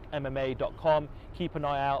BritPackMMA.com. Keep an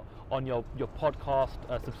eye out on your podcast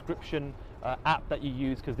subscription app that you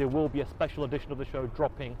use, because there will be a special edition of the show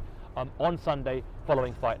dropping on Sunday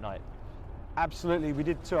following fight night. Absolutely, we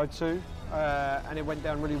did 202 and it went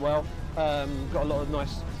down really well. Got a lot of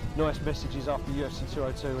nice messages after UFC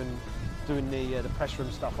 202 and doing the press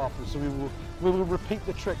room stuff afterwards. So we will repeat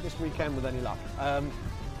the trick this weekend with any luck.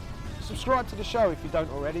 Subscribe to the show if you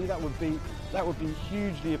don't already. That would be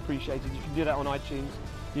hugely appreciated. You can do that on iTunes,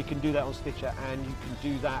 you can do that on Stitcher, and you can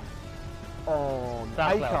do that on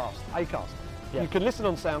Acast. Yeah. You can listen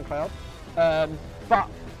on SoundCloud, but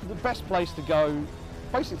the best place to go,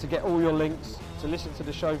 basically to get all your links, to listen to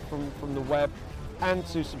the show from the web, and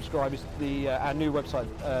to subscribe is our new website,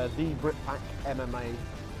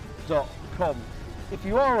 thebritpackmma.com. If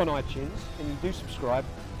you are on iTunes and you do subscribe,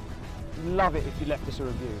 love it if you left us a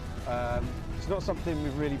review. It's not something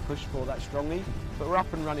we've really pushed for that strongly, but we're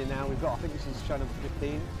up and running now. We've got, I think this is show number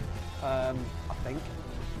 15, I think,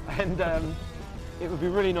 and it would be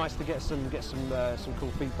really nice to get some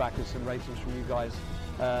cool feedback and some ratings from you guys.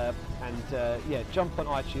 Yeah, jump on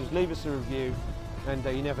iTunes, leave us a review, and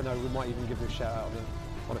you never know, we might even give you a shout out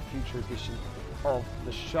on a future edition of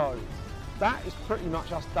the show. That is pretty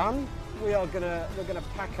much us done. We're gonna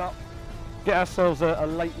pack up, get ourselves a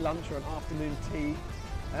late lunch or an afternoon tea,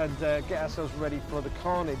 and get ourselves ready for the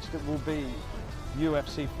carnage that will be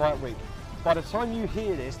UFC Fight Week. By the time you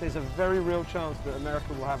hear this, there's a very real chance that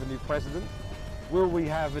America will have a new president. Will we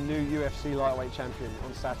have a new UFC lightweight champion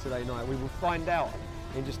on Saturday night? We will find out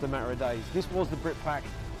in just a matter of days. This was the Brit Pack.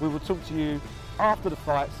 We will talk to you after the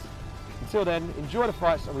fights. Until then, enjoy the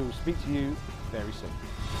fights, and we will speak to you very soon.